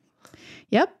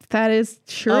Yep, that is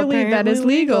surely that is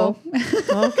Apparently legal.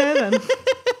 Okay, then.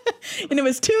 And it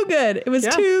was too good. It was Yeah.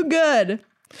 too good.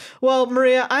 Well,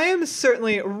 Maria, I am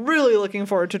certainly really looking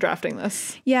forward to drafting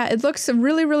this. Yeah, it looks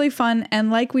really, really fun. And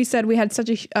like we said, we had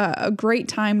such a great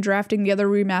time drafting the other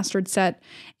remastered set.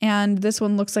 And this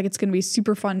one looks like it's going to be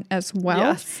super fun as well.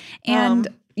 Yes. And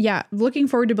yeah, looking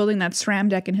forward to building that SRAM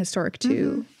deck in Historic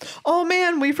too. Oh,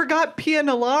 man, we forgot Pia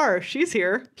Nalar. She's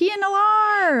here. Pia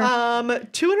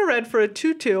Nalar! 2 and a red for a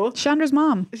 2/2. Chandra's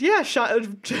mom. Yeah, Has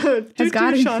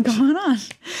got it Chandra. going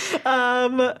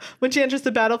on. When she enters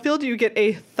the battlefield, you get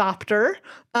a Thopter,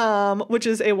 which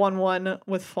is a 1/1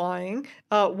 with flying.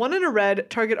 1 and a red,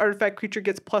 target artifact creature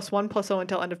gets +1/+0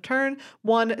 until end of turn.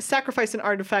 1, sacrifice an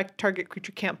artifact, target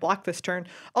creature can't block this turn.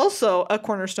 Also a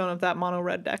cornerstone of that mono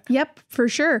red deck. Yep, for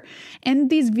sure. And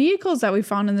these vehicles that we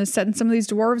found in this set, and some of these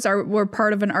dwarves were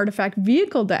part of an artifact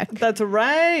vehicle deck That's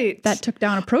right. that took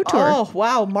down a Pro Tour. Oh,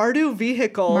 wow. Mardu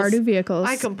vehicles. Mardu vehicles.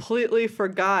 I completely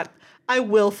forgot. I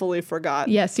willfully forgot.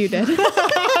 Yes, you did.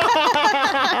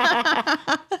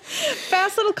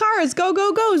 Fast little cars, go,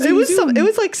 go, go. Zoom, zoom. It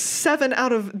was like 7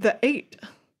 out of the 8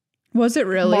 Was it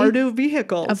really? Mardu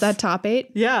vehicles. Of that top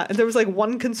 8? Yeah, and there was like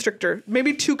 1 constrictor,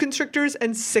 maybe 2 constrictors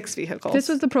and 6 vehicles. This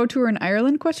was the Pro Tour in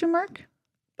Ireland, question mark?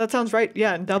 That sounds right.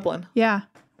 Yeah, in Dublin. Yeah.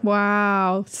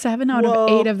 Wow. 7 out of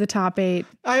Whoa. 8 of the top 8.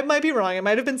 I might be wrong. It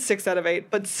might have been 6 out of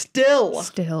 8, but still.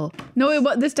 Still.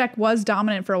 No, this deck was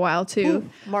dominant for a while too.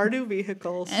 Mardu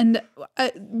vehicles. And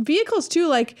vehicles too,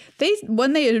 like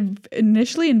when they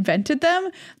initially invented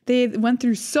them, they went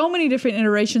through so many different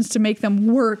iterations to make them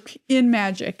work in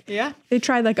Magic. Yeah. They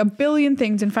tried like a billion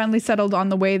things and finally settled on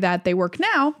the way that they work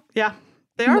now, Yeah.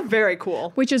 They are very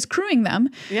cool. which is crewing them.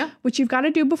 Yeah. Which you've got to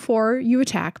do before you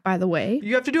attack, by the way.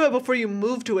 You have to do it before you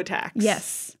move to attacks.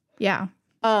 Yes. Yeah.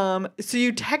 So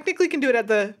you technically can do it at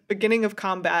the beginning of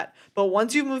combat, but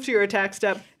once you move to your attack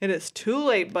step, it is too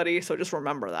late, buddy. So just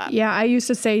remember that. Yeah. I used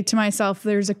to say to myself,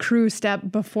 there's a crew step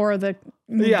before the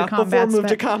move to combat before move to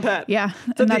step. combat. Yeah.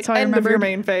 It's And at that's the how I end of your remember.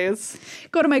 main phase.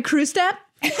 Go to my crew step.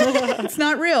 It's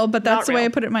not real, but that's the way I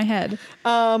real. put it in my head.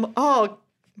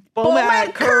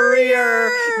 Bomat Courier.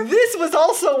 This was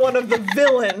also one of the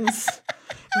villains.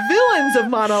 Villains of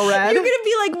Mono Red. You're gonna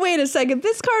be like, wait a second,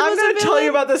 this card I'm was going a to tell you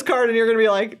villain? about this card, and you're going to be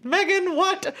like, Megan,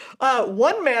 what?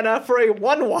 1 mana for a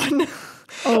 1/1.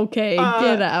 Okay,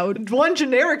 get out. 1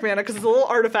 generic mana, because it's a little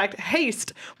artifact.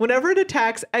 Haste. Whenever it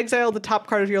attacks, exile the top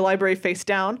card of your library face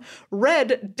down.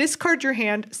 Red, discard your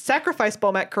hand, sacrifice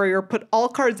Bomat Courier, put all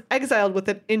cards exiled with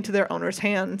it into their owner's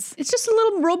hands. It's just a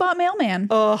little robot mailman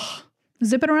Ugh.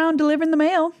 zipping around delivering the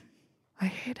mail. I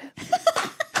hate it.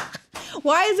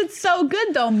 Why is it so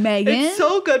good though, Megan? It's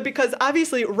so good because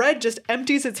obviously red just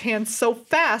empties its hand so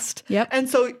fast. Yep. And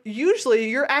so usually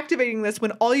you're activating this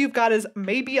when all you've got is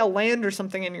maybe a land or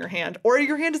something in your hand, or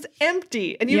your hand is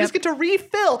empty and you Yep. just get to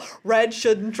refill. Red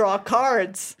shouldn't draw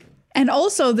cards. And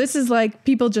also, this is like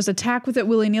people just attack with it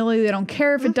willy nilly. They don't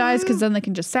care if it dies because then they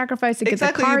can just sacrifice it,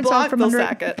 Exactly, get you the cards block, out from they'll under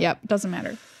sack it. Yep, doesn't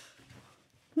matter.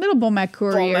 Little Bomat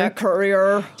Courier. Bomat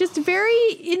Courier. Just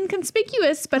very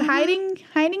inconspicuous, but hiding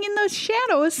in those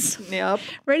shadows. Yep.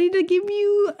 Ready to give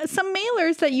you some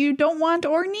mailers that you don't want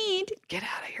or need. Get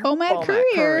out of here. Bomat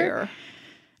Courier.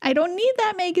 I don't need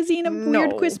that magazine of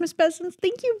weird No. Christmas presents.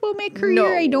 Thank you, Bomat Courier. No.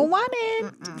 I don't want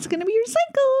it. It's going to be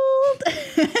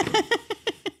recycled.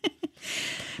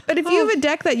 But if you have a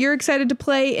deck that you're excited to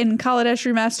play in Kaladesh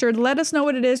Remastered, let us know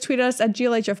what it is. Tweet us at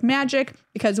GLHF Magic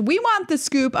because we want the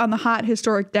scoop on the hot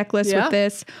historic deck list Yeah. with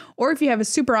this. Or if you have a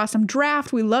super awesome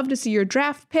draft, we love to see your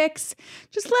draft picks.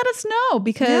 Just let us know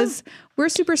because we're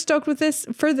super stoked with this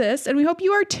and we hope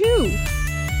you are too.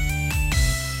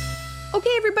 Okay,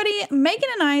 everybody, Megan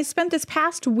and I spent this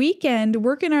past weekend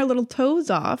working our little toes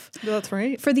off That's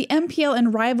right. for the MPL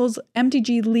and Rivals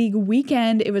MTG League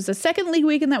weekend. It was the second league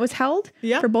weekend that was held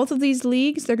Yeah. for both of these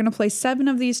leagues. They're going to play 7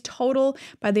 of these total.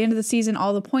 By the end of the season,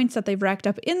 all the points that they've racked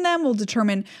up in them will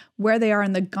determine where they are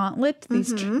in the gauntlet.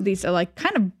 These are like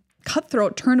kind of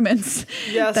cutthroat tournaments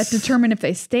Yes. that determine if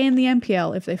they stay in the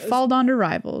MPL, if they fall down to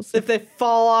rivals, If they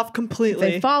fall off completely.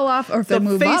 if they fall off, or if the they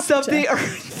move up. face of the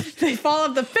earth. They fall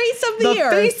off the face of the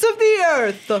earth. face of the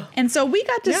earth. And so we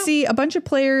got to see a bunch of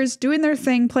players doing their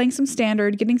thing, playing some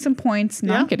standard, getting some points,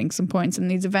 not Yeah. getting some points in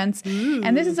these events.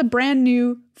 And this is a brand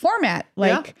new format.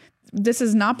 Like, this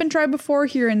has not been tried before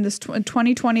here in this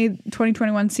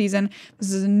 2020-2021 season.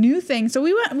 This is a new thing. So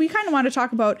we kind of want to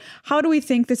talk about how do we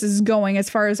think this is going as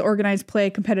far as organized play,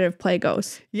 competitive play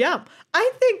goes. Yeah.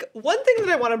 I think one thing that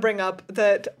I want to bring up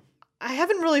that I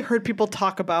haven't really heard people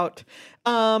talk about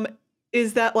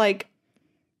is that, like,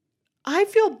 I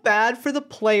feel bad for the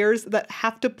players that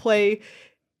have to play.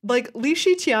 Like, Li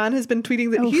Shiqian has been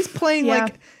tweeting that he's playing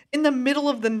like in the middle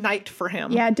of the night for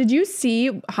him. Yeah. Did you see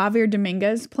Javier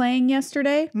Dominguez playing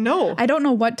yesterday? No. I don't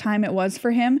know what time it was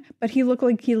for him, but he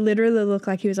literally looked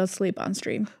like he was asleep on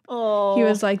stream. Oh. He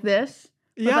was like this,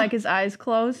 with like his eyes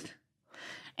closed.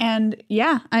 And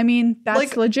yeah, I mean, that's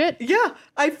Like, legit. Yeah,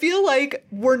 I feel like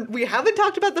we haven't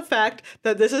talked about the fact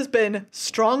that this has been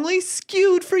strongly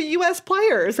skewed for U.S.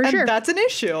 players, and sure. that's an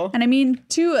issue. And I mean,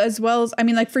 too, as well as, I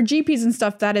mean, like for GPs and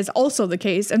stuff, that is also the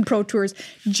case. And Pro Tours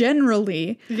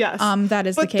generally, Yes, that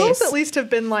is the case. But those at least have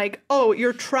been like, oh,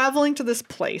 you're traveling to this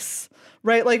place.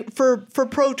 Right? Like for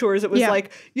Pro Tours, it was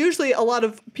like usually a lot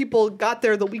of people got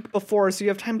there the week before, so you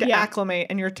have time to acclimate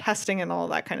and you're testing and all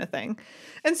that kind of thing.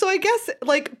 And so I guess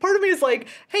like part of me is like,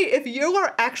 hey, if you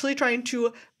are actually trying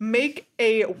to make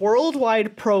a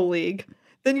worldwide pro league,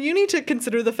 then you need to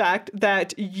consider the fact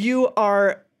that you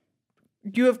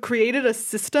have created a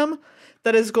system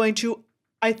that is going to,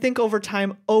 I think over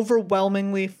time,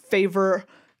 overwhelmingly favor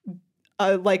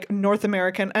like North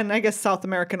American and I guess South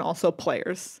American also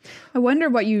players. I wonder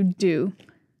what you do.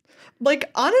 Like,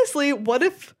 honestly, what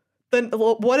if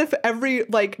every,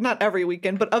 like, not every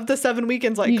weekend, but of the 7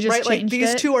 weekends, like, right, like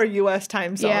these two are US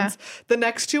time zones. The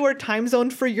next two are time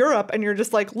zoned for Europe, and you're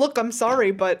just like, look, I'm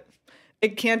sorry, but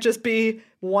it can't just be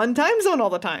one time zone all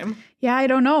the time. Yeah, I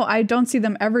don't know. I don't see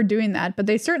them ever doing that, but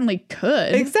they certainly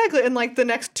could. Exactly. And like the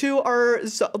next two are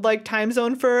like time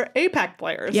zone for APAC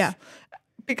players. Yeah.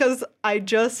 Because I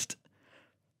guess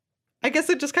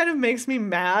it just kind of makes me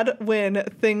mad when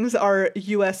things are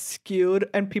US skewed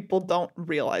and people don't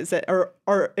realize it or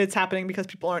it's happening because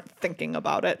people aren't thinking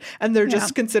about it and they're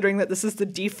just considering that this is the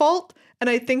default. And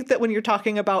I think that when you're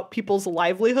talking about people's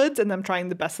livelihoods and them trying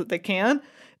the best that they can,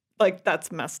 like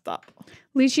that's messed up.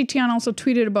 Li Shiqian also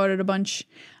tweeted about it a bunch,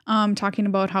 talking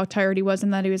about how tired he was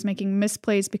and that he was making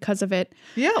misplays because of it.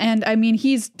 Yeah. And I mean,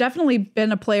 he's definitely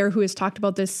been a player who has talked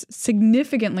about this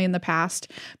significantly in the past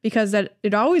because that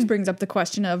it always brings up the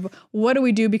question of what do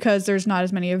we do because there's not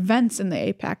as many events in the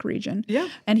APAC region. Yeah.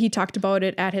 And he talked about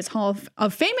it at his Hall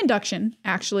of Fame induction,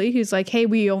 actually. He's like, hey,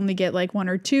 we only get like 1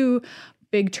 or 2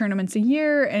 big tournaments a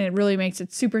year, and it really makes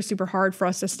it super, super hard for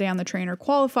us to stay on the train or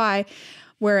qualify.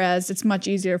 Whereas it's much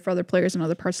easier for other players in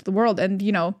other parts of the world. And,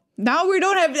 you know, now we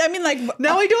don't have, I mean, like.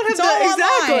 Now we don't have that.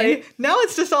 Exactly. Online. Now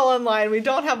it's just all online. We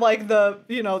don't have like the,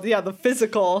 the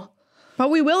physical. But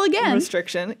we will again.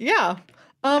 Restriction. Yeah.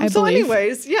 I So believe.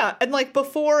 anyways, yeah. And like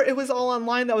before it was all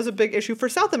online, that was a big issue for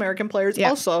South American players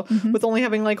also, with only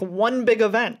having like one big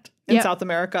event in South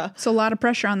America. So a lot of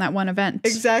pressure on that one event.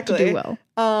 Exactly. To do well.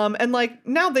 And like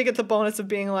now they get the bonus of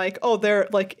being like, oh, they're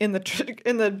like in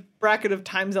the bracket of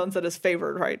time zones that is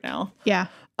favored right now. Yeah.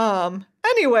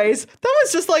 Anyways, that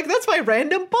was just like, that's my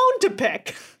random bone to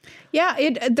pick. Yeah,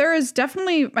 there is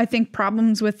definitely, I think,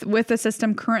 problems with the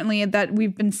system currently that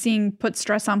we've been seeing put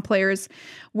stress on players,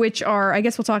 which are, I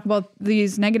guess we'll talk about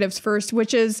these negatives first,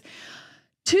 which is,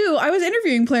 2, I was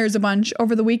interviewing players a bunch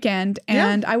over the weekend,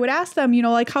 and I would ask them,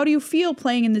 like, how do you feel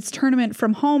playing in this tournament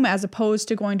from home as opposed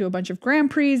to going to a bunch of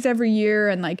Grand Prix every year?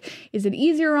 And like, is it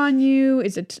easier on you?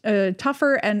 Is it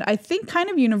tougher? And I think kind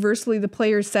of universally the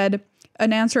players said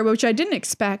an answer which I didn't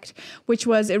expect, which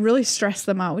was it really stressed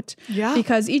them out. Yeah.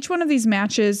 Because each one of these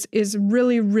matches is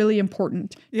really, really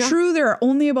important. Yeah. True, there are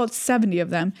only about 70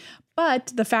 of them,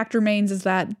 but the fact remains is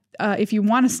that if you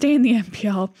want to stay in the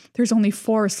MPL, there's only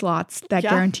 4 slots that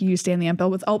guarantee you stay in the MPL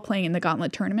without playing in the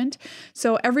Gauntlet tournament.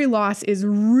 So every loss is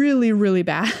really, really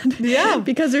bad. Yeah.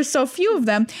 Because there's so few of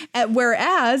them.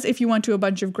 Whereas if you went to a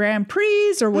bunch of Grand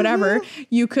Prix or whatever,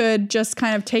 you could just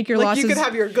kind of take your losses. You could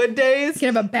have your good days. You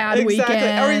can have a bad weekend.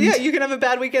 Or yeah, you can have a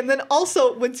bad weekend. Then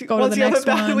also once you have a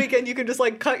bad weekend, you can just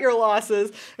like cut your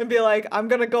losses and be like, I'm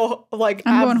gonna go like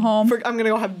I'm going home. I'm gonna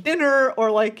go have dinner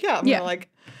or like I'm gonna like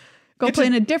go play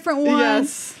in a different one.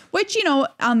 Yes. Which,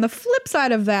 on the flip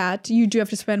side of that, you do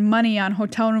have to spend money on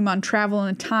hotel room, on travel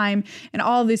and time, and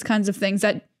all of these kinds of things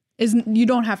that you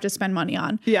don't have to spend money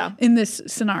on. Yeah. In this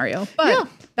scenario. But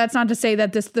That's not to say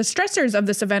that the stressors of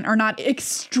this event are not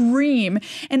extreme.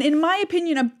 And in my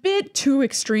opinion, a bit too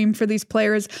extreme for these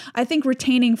players. I think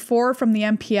retaining 4 from the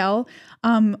MPL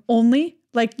only,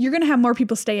 like you're going to have more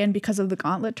people stay in because of the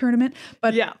gauntlet tournament,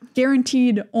 but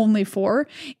guaranteed only 4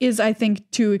 is, I think,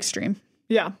 too extreme.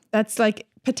 Yeah. That's like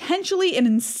potentially an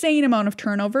insane amount of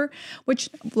turnover, which,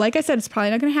 like I said, it's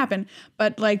probably not going to happen.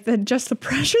 But like the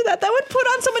pressure that would put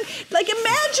on someone. Like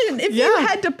imagine if you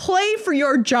had to play for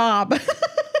your job,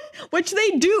 which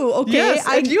they do. Okay, yes,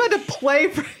 if you had to play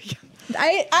for.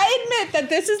 I admit that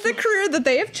this is the career that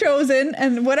they have chosen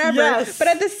and whatever. Yes. But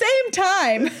at the same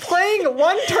time, playing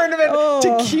one tournament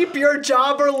to keep your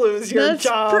job or lose your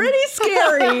job. That's pretty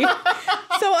scary.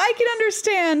 So I can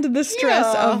understand the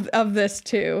stress of this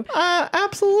too.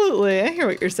 Absolutely. I hear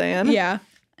what you're saying. Yeah.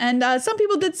 And some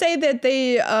people did say that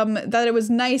they that it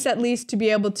was nice at least to be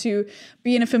able to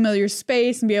be in a familiar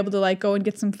space and be able to like go and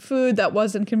get some food that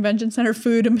wasn't convention center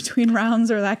food in between rounds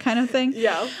or that kind of thing.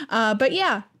 Yeah. But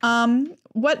yeah,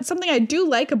 something I do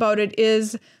like about it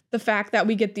is the fact that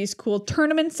we get these cool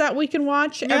tournaments that we can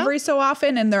watch every so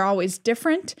often, and they're always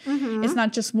different. Mm-hmm. It's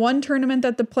not just one tournament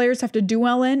that the players have to do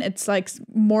well in. It's like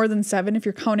more than 7 if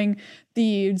you're counting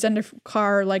the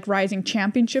Zendikar like Rising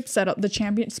championships,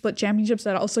 split championships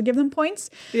that also give them points.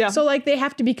 Yeah. So like they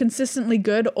have to be consistently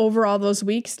good over all those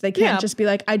weeks. They can't just be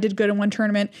like, I did good in one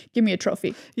tournament, give me a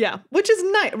trophy. Yeah, which is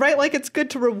nice, right? Like it's good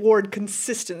to reward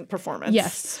consistent performance.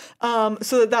 Yes.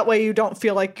 So that way you don't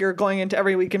feel like you're going into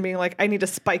every week and being like, I need to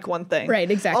spike one thing. Right,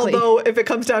 exactly. Although if it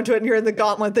comes down to it and you're in the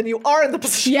gauntlet, then you are in the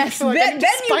position. Yes, like, then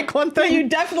spike one thing. You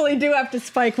definitely do have to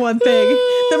spike one thing.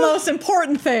 The most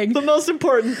important thing. The most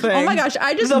important thing. Oh my gosh,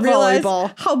 I just realized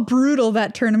how brutal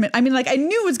that tournament. I mean, like I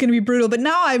knew it was going to be brutal, but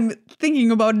now I'm thinking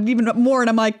about it even more, and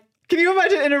I'm like, can you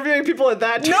imagine interviewing people at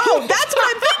that? No, that's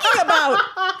what I'm thinking about.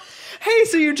 Hey,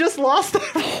 so you just lost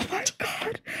that? Oh my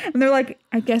god! And they're like,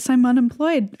 I guess I'm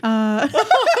unemployed. Like,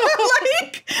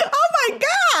 oh my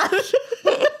gosh!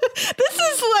 This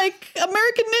is like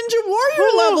American Ninja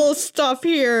Warrior level stuff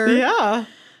here. Yeah,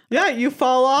 yeah. You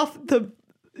fall off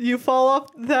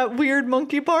that weird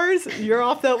monkey bars. You're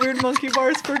off that weird monkey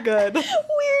bars for good. Weird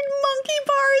monkey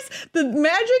bars. The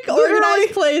Magic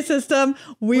organized play system.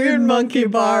 Weird monkey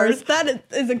bars. That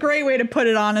is a great way to put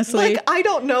it, honestly. Like, I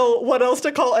don't know what else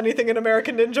to call anything in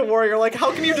American Ninja Warrior. Like,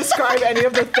 how can you describe any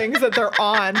of the things that they're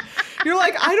on? You're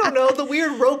like, I don't know, the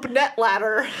weird rope net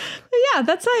ladder. Yeah,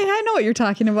 I know what you're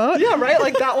talking about. Yeah, right?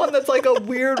 Like that one that's like a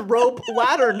weird rope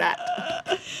ladder net.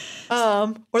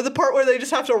 Or the part where they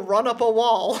just have to run up a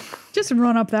wall. Just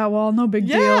run up that wall, no big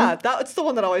deal. Yeah, that's the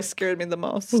one that always scared me the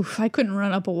most. Oof, I couldn't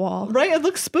run up a wall. Right? It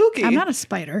looks spooky. I'm not a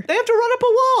spider. They have to run up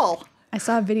a wall. I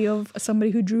saw a video of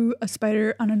somebody who drew a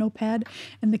spider on a notepad,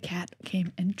 and the cat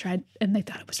came and tried, and they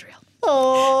thought it was real.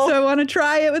 Oh. So I want to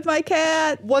try it with my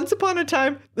cat. Once upon a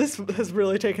time, this has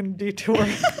really taken a detour.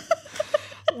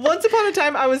 Once upon a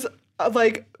time, I was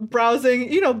like browsing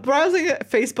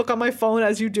Facebook on my phone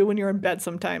as you do when you're in bed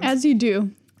sometimes. As you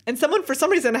do. And someone, for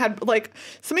some reason, had like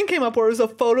something came up where it was a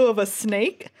photo of a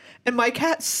snake, and my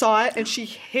cat saw it and she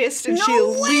hissed and she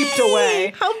leaped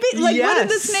away. How big? Like, what did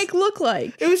the snake look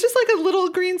like? It was just like a little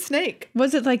green snake.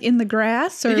 Was it like in the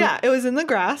grass? Or? Yeah, it was in the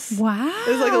grass. Wow.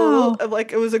 It was like a little,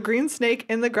 like it was a green snake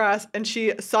in the grass, and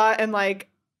she saw it and like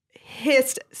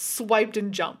hissed, swiped,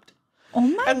 and jumped. Oh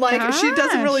my! And like she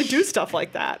doesn't really do stuff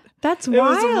like that. That's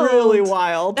wild. It was really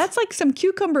wild. That's like some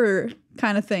cucumber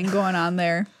kind of thing going on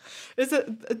there. Is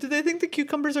it? Do they think the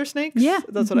cucumbers are snakes? Yeah,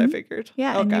 that's what I figured.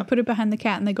 Yeah, okay. And you put it behind the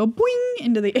cat, and they go boing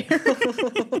into the air.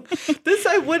 This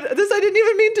I didn't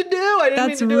even mean to do. I didn't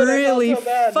mean to do it. That's really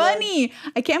funny.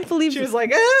 I can't believe she was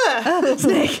like, ah,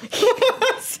 snake.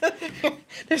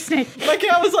 There's snake. My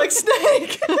cat was like,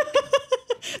 snake.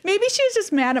 Maybe she was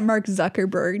just mad at Mark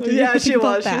Zuckerberg. Yeah, she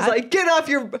was. She was like,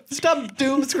 stop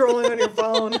doom scrolling on your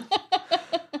phone.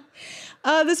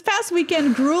 This past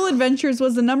weekend, Gruul Adventures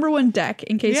was the #1 deck,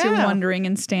 in case you're wondering,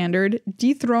 in Standard,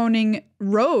 dethroning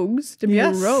Rogues,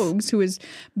 Rogues, who was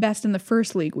best in the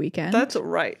first league weekend. That's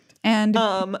right.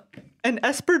 And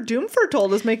Esper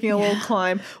Doomfortold is making a little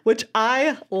climb, which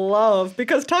I love,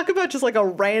 because talk about just like a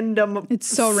random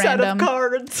set of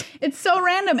cards. It's so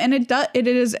random, and it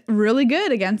is really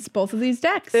good against both of these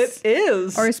decks. It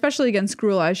is. Or especially against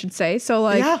Gruul, I should say. So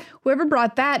like whoever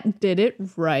brought that did it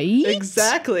right.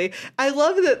 Exactly. I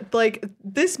love that like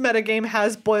this metagame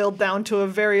has boiled down to a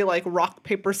very like rock,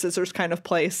 paper, scissors kind of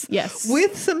place. Yes.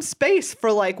 With some space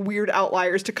for like weird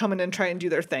outliers to come in and try and do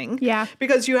their thing. Yeah.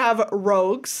 Because you have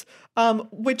Rogues,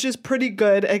 which is pretty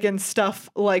good against stuff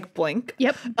like Blink.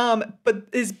 Yep. But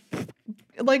is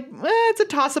it's a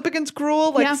toss up against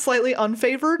Gruul, like Yeah. slightly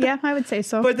unfavored. Yeah, I would say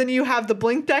so. But then you have the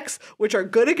Blink decks, which are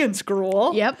good against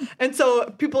Gruul. Yep. And so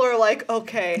people are like,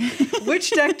 okay, what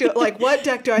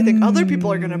deck do I think other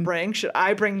people are going to bring? Should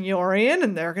I bring Yorion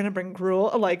and they're going to bring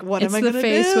Gruul? Like, what it's am I going the to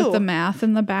do? face with the math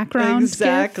in the background. gif.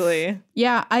 Exactly.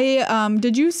 Yeah, I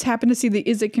did you happen to see the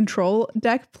Is It Control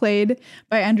deck played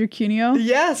by Andrew Cuneo?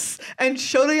 Yes. And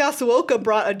Shota Yasuoka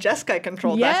brought a Jeskai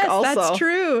control Yes, deck also. that's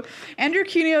true. Andrew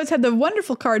Cuneo's had the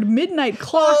wonderful card Midnight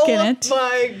Clock in it. Oh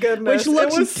my goodness. Which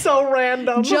looks it was so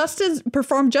random.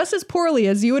 Performed just as poorly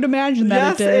as you would imagine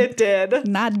that yes, it did. it did.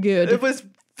 Not good. It was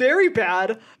very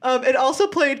bad. It also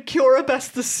played Kiora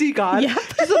Best the Sea God. Yep.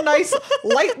 It's a nice,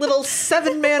 light little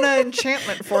 7-mana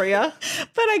enchantment for you.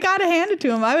 But I gotta hand it to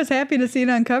him. I was happy to see it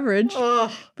on coverage.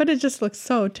 Ugh, But it just looks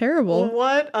so terrible.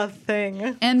 what a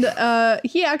thing. And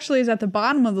he actually is at the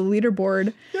bottom of the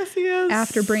leaderboard Yes, he is.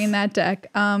 after bringing that deck.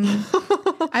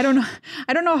 I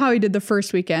don't know how he did the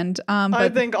first weekend. I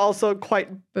But think also quite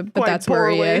but quite that's where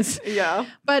he poorly. is. Yeah.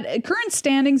 But current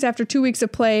standings after 2 weeks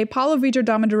of play, Paulo Vitor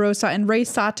Damaderosa and Ray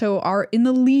Sato are in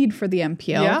the lead for the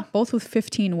MPL, Yeah. both with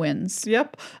 15 wins.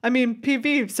 Yep. I mean,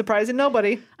 PV, surprising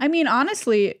nobody. I mean,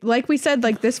 honestly, like we said,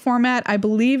 like this format, I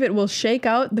believe it will shake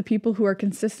out the people who are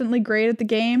consistently great at the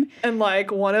game. And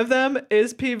like one of them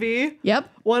is PV. Yep.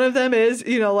 One of them is,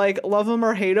 like love him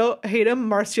or hate him,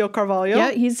 Marcio Carvalho.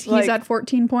 Yeah, he's like, at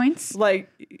 14 points. like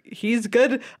he's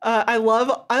good. I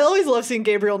always love seeing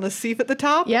Gabriel Nassif at the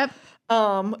top. Yep.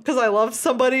 Because I love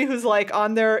somebody who's like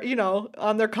on their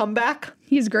comeback.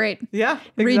 He's great. Yeah,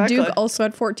 Reed exactly. Duke also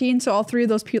at 14. So all three of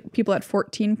those people at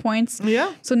 14 points.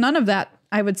 Yeah, So none of that,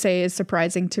 I would say, is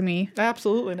surprising to me.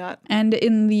 absolutely not. And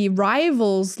in the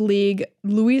Rivals League,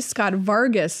 Luis Scott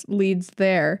Vargas leads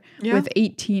there Yeah. with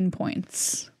 18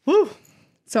 points. Woo.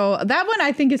 So that one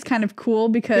I think is kind of cool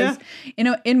because,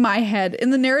 in my head,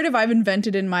 in the narrative I've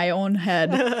invented in my own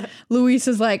head, Luis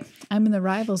is like, I'm in the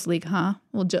Rivals League, huh?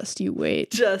 Well, just you wait.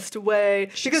 Just wait.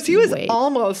 Because he was wait.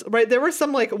 almost, right? There were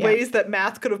some ways that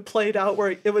math could have played out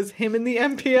where it was him in the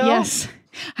MPL. Yes.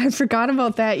 I forgot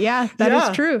about that. Yeah, that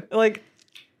is true. Like,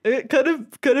 it could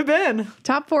have been.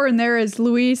 Top four in there is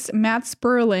Luis, Matt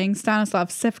Sperling, Stanislav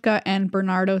Sifka, and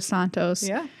Bernardo Santos.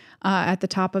 Yeah. At the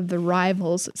top of the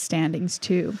Rivals standings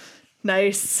too.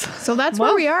 Nice. So that's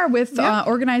where we are with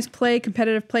organized play,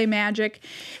 competitive play magic,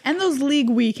 and those league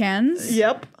weekends.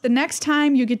 Yep. The next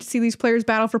time you get to see these players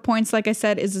battle for points, like I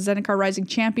said, is the Zendikar Rising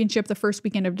Championship the first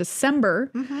weekend of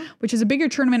December, which is a bigger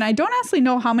tournament. I don't actually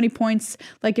know how many points,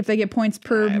 like if they get points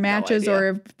per have no matches idea. or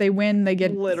if they win, they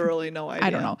get... Literally no idea. I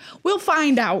don't know. We'll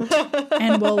find out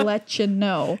and we'll let you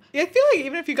know. Yeah, I feel like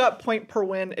even if you got point per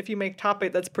win, if you make top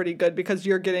 8, that's pretty good because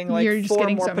you're getting You're just 4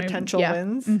 getting more so many- potential yeah.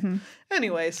 wins.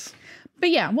 Anyways. But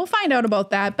yeah, we'll find out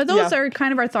about that. But those Yeah. are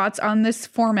kind of our thoughts on this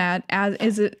format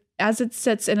as it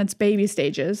sits in its baby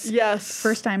stages. Yes.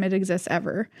 First time it exists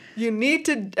ever. You need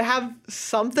to have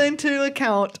something to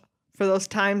account for those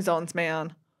time zones,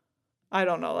 man. I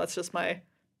don't know. That's just my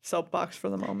soapbox for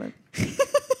the moment.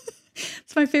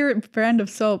 It's my favorite brand of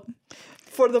soap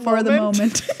For the for moment. the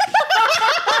moment.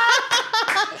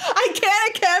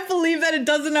 I can't believe that it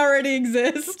doesn't already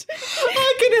exist.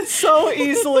 I can so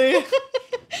easily.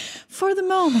 For the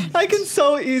moment. I can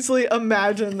so easily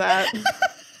imagine that.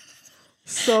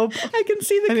 Soap. I can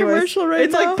see the Anyways, commercial right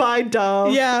it's now. like by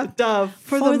Dove. Yeah. Dove.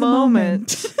 For the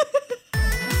moment.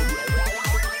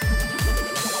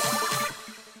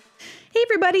 Hey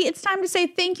everybody, it's time to say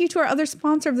thank you to our other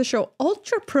sponsor of the show,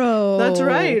 Ultra Pro. That's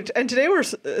right. And today we're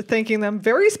thanking them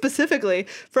very specifically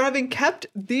for having kept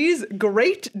these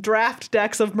great draft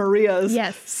decks of Maria's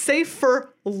Yes. safe for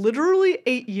literally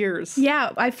 8 years.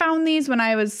 Yeah, I found these when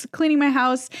I was cleaning my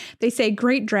house. They say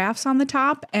great drafts on the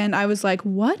top, and I was like,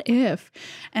 what if?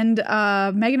 And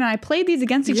Megan and I played these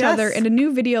against each Yes. other in a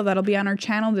new video that'll be on our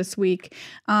channel this week.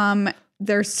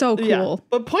 They're so cool. Yeah.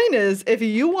 But point is, if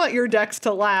you want your decks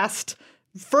to last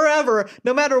forever,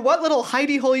 no matter what little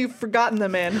hidey hole you've forgotten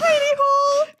them in. Hidey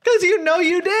hole! Because you know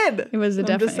you did. It was a I'm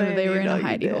just definite, saying they were you in know a you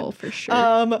hidey did. hole for sure.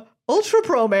 Ultra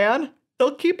Pro, man.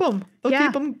 They'll keep them. They'll Yeah.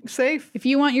 keep them safe. If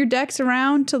you want your decks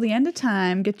around till the end of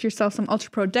time, get yourself some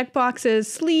Ultra Pro deck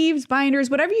boxes, sleeves,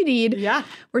 binders, whatever you need. Yeah.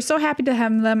 We're so happy to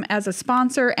have them as a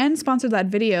sponsor and sponsor that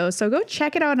video. So go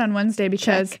check it out on Wednesday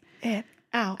because it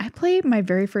out. I played my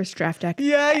very first draft deck.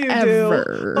 Yeah, you ever.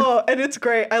 do. Oh, and it's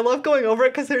great. I love going over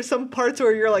it because there's some parts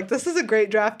where you're like, this is a great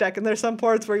draft deck. And there's some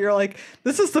parts where you're like,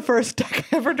 this is the first deck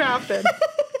I ever drafted.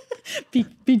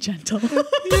 Be gentle.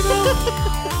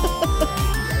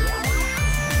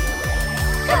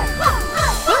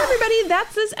 Well, everybody,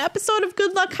 that's this episode of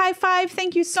Good Luck High Five.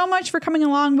 Thank you so much for coming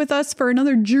along with us for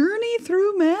another journey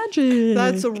through magic.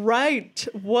 That's right.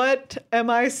 What am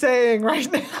I saying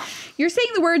right now? You're saying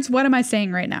the words, what am I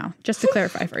saying right now? Just to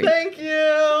clarify for you. Thank you.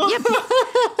 Yep.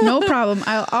 No problem.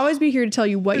 I'll always be here to tell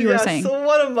you what you were saying. So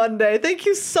what a Monday. Thank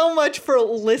you so much for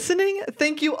listening.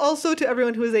 Thank you also to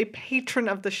everyone who is a patron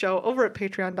of the show over at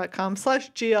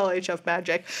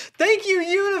patreon.com/GLHFmagic. Thank you,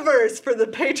 universe, for the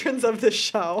patrons of the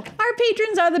show. Our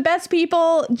patrons are the best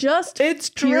people, It's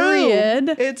period.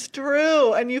 true. It's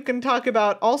true. And you can talk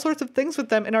about all sorts of things with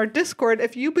them in our Discord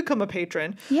if you become a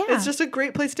patron. Yeah. It's just a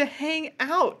great place to hang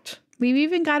out. We've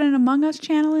even got an Among Us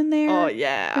channel in there. Oh,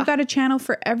 yeah. We've got a channel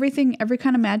for everything, every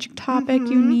kind of magic topic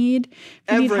you need.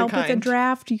 If you need Every help with a kind.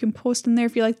 draft, you can post in there.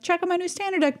 If you like, check out my new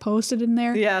standard deck, post it in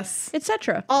there, Yes.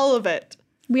 etc. All of it.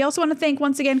 We also want to thank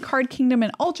once again Card Kingdom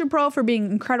and Ultra Pro for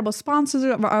being incredible sponsors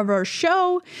of our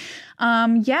show.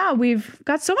 We've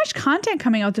got so much content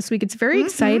coming out this week. It's very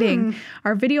exciting.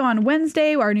 Our video on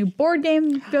Wednesday, our new board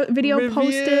game video Review,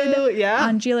 posted yeah.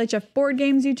 on GLHF Board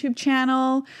Games YouTube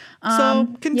channel. So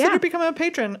consider becoming a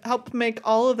patron. Help make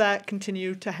all of that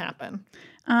continue to happen.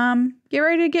 Get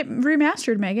ready to get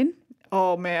remastered, Megan.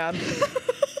 Oh, man.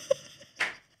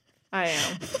 I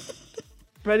am.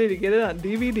 Ready to get it on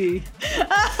DVD.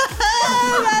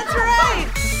 That's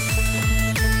right.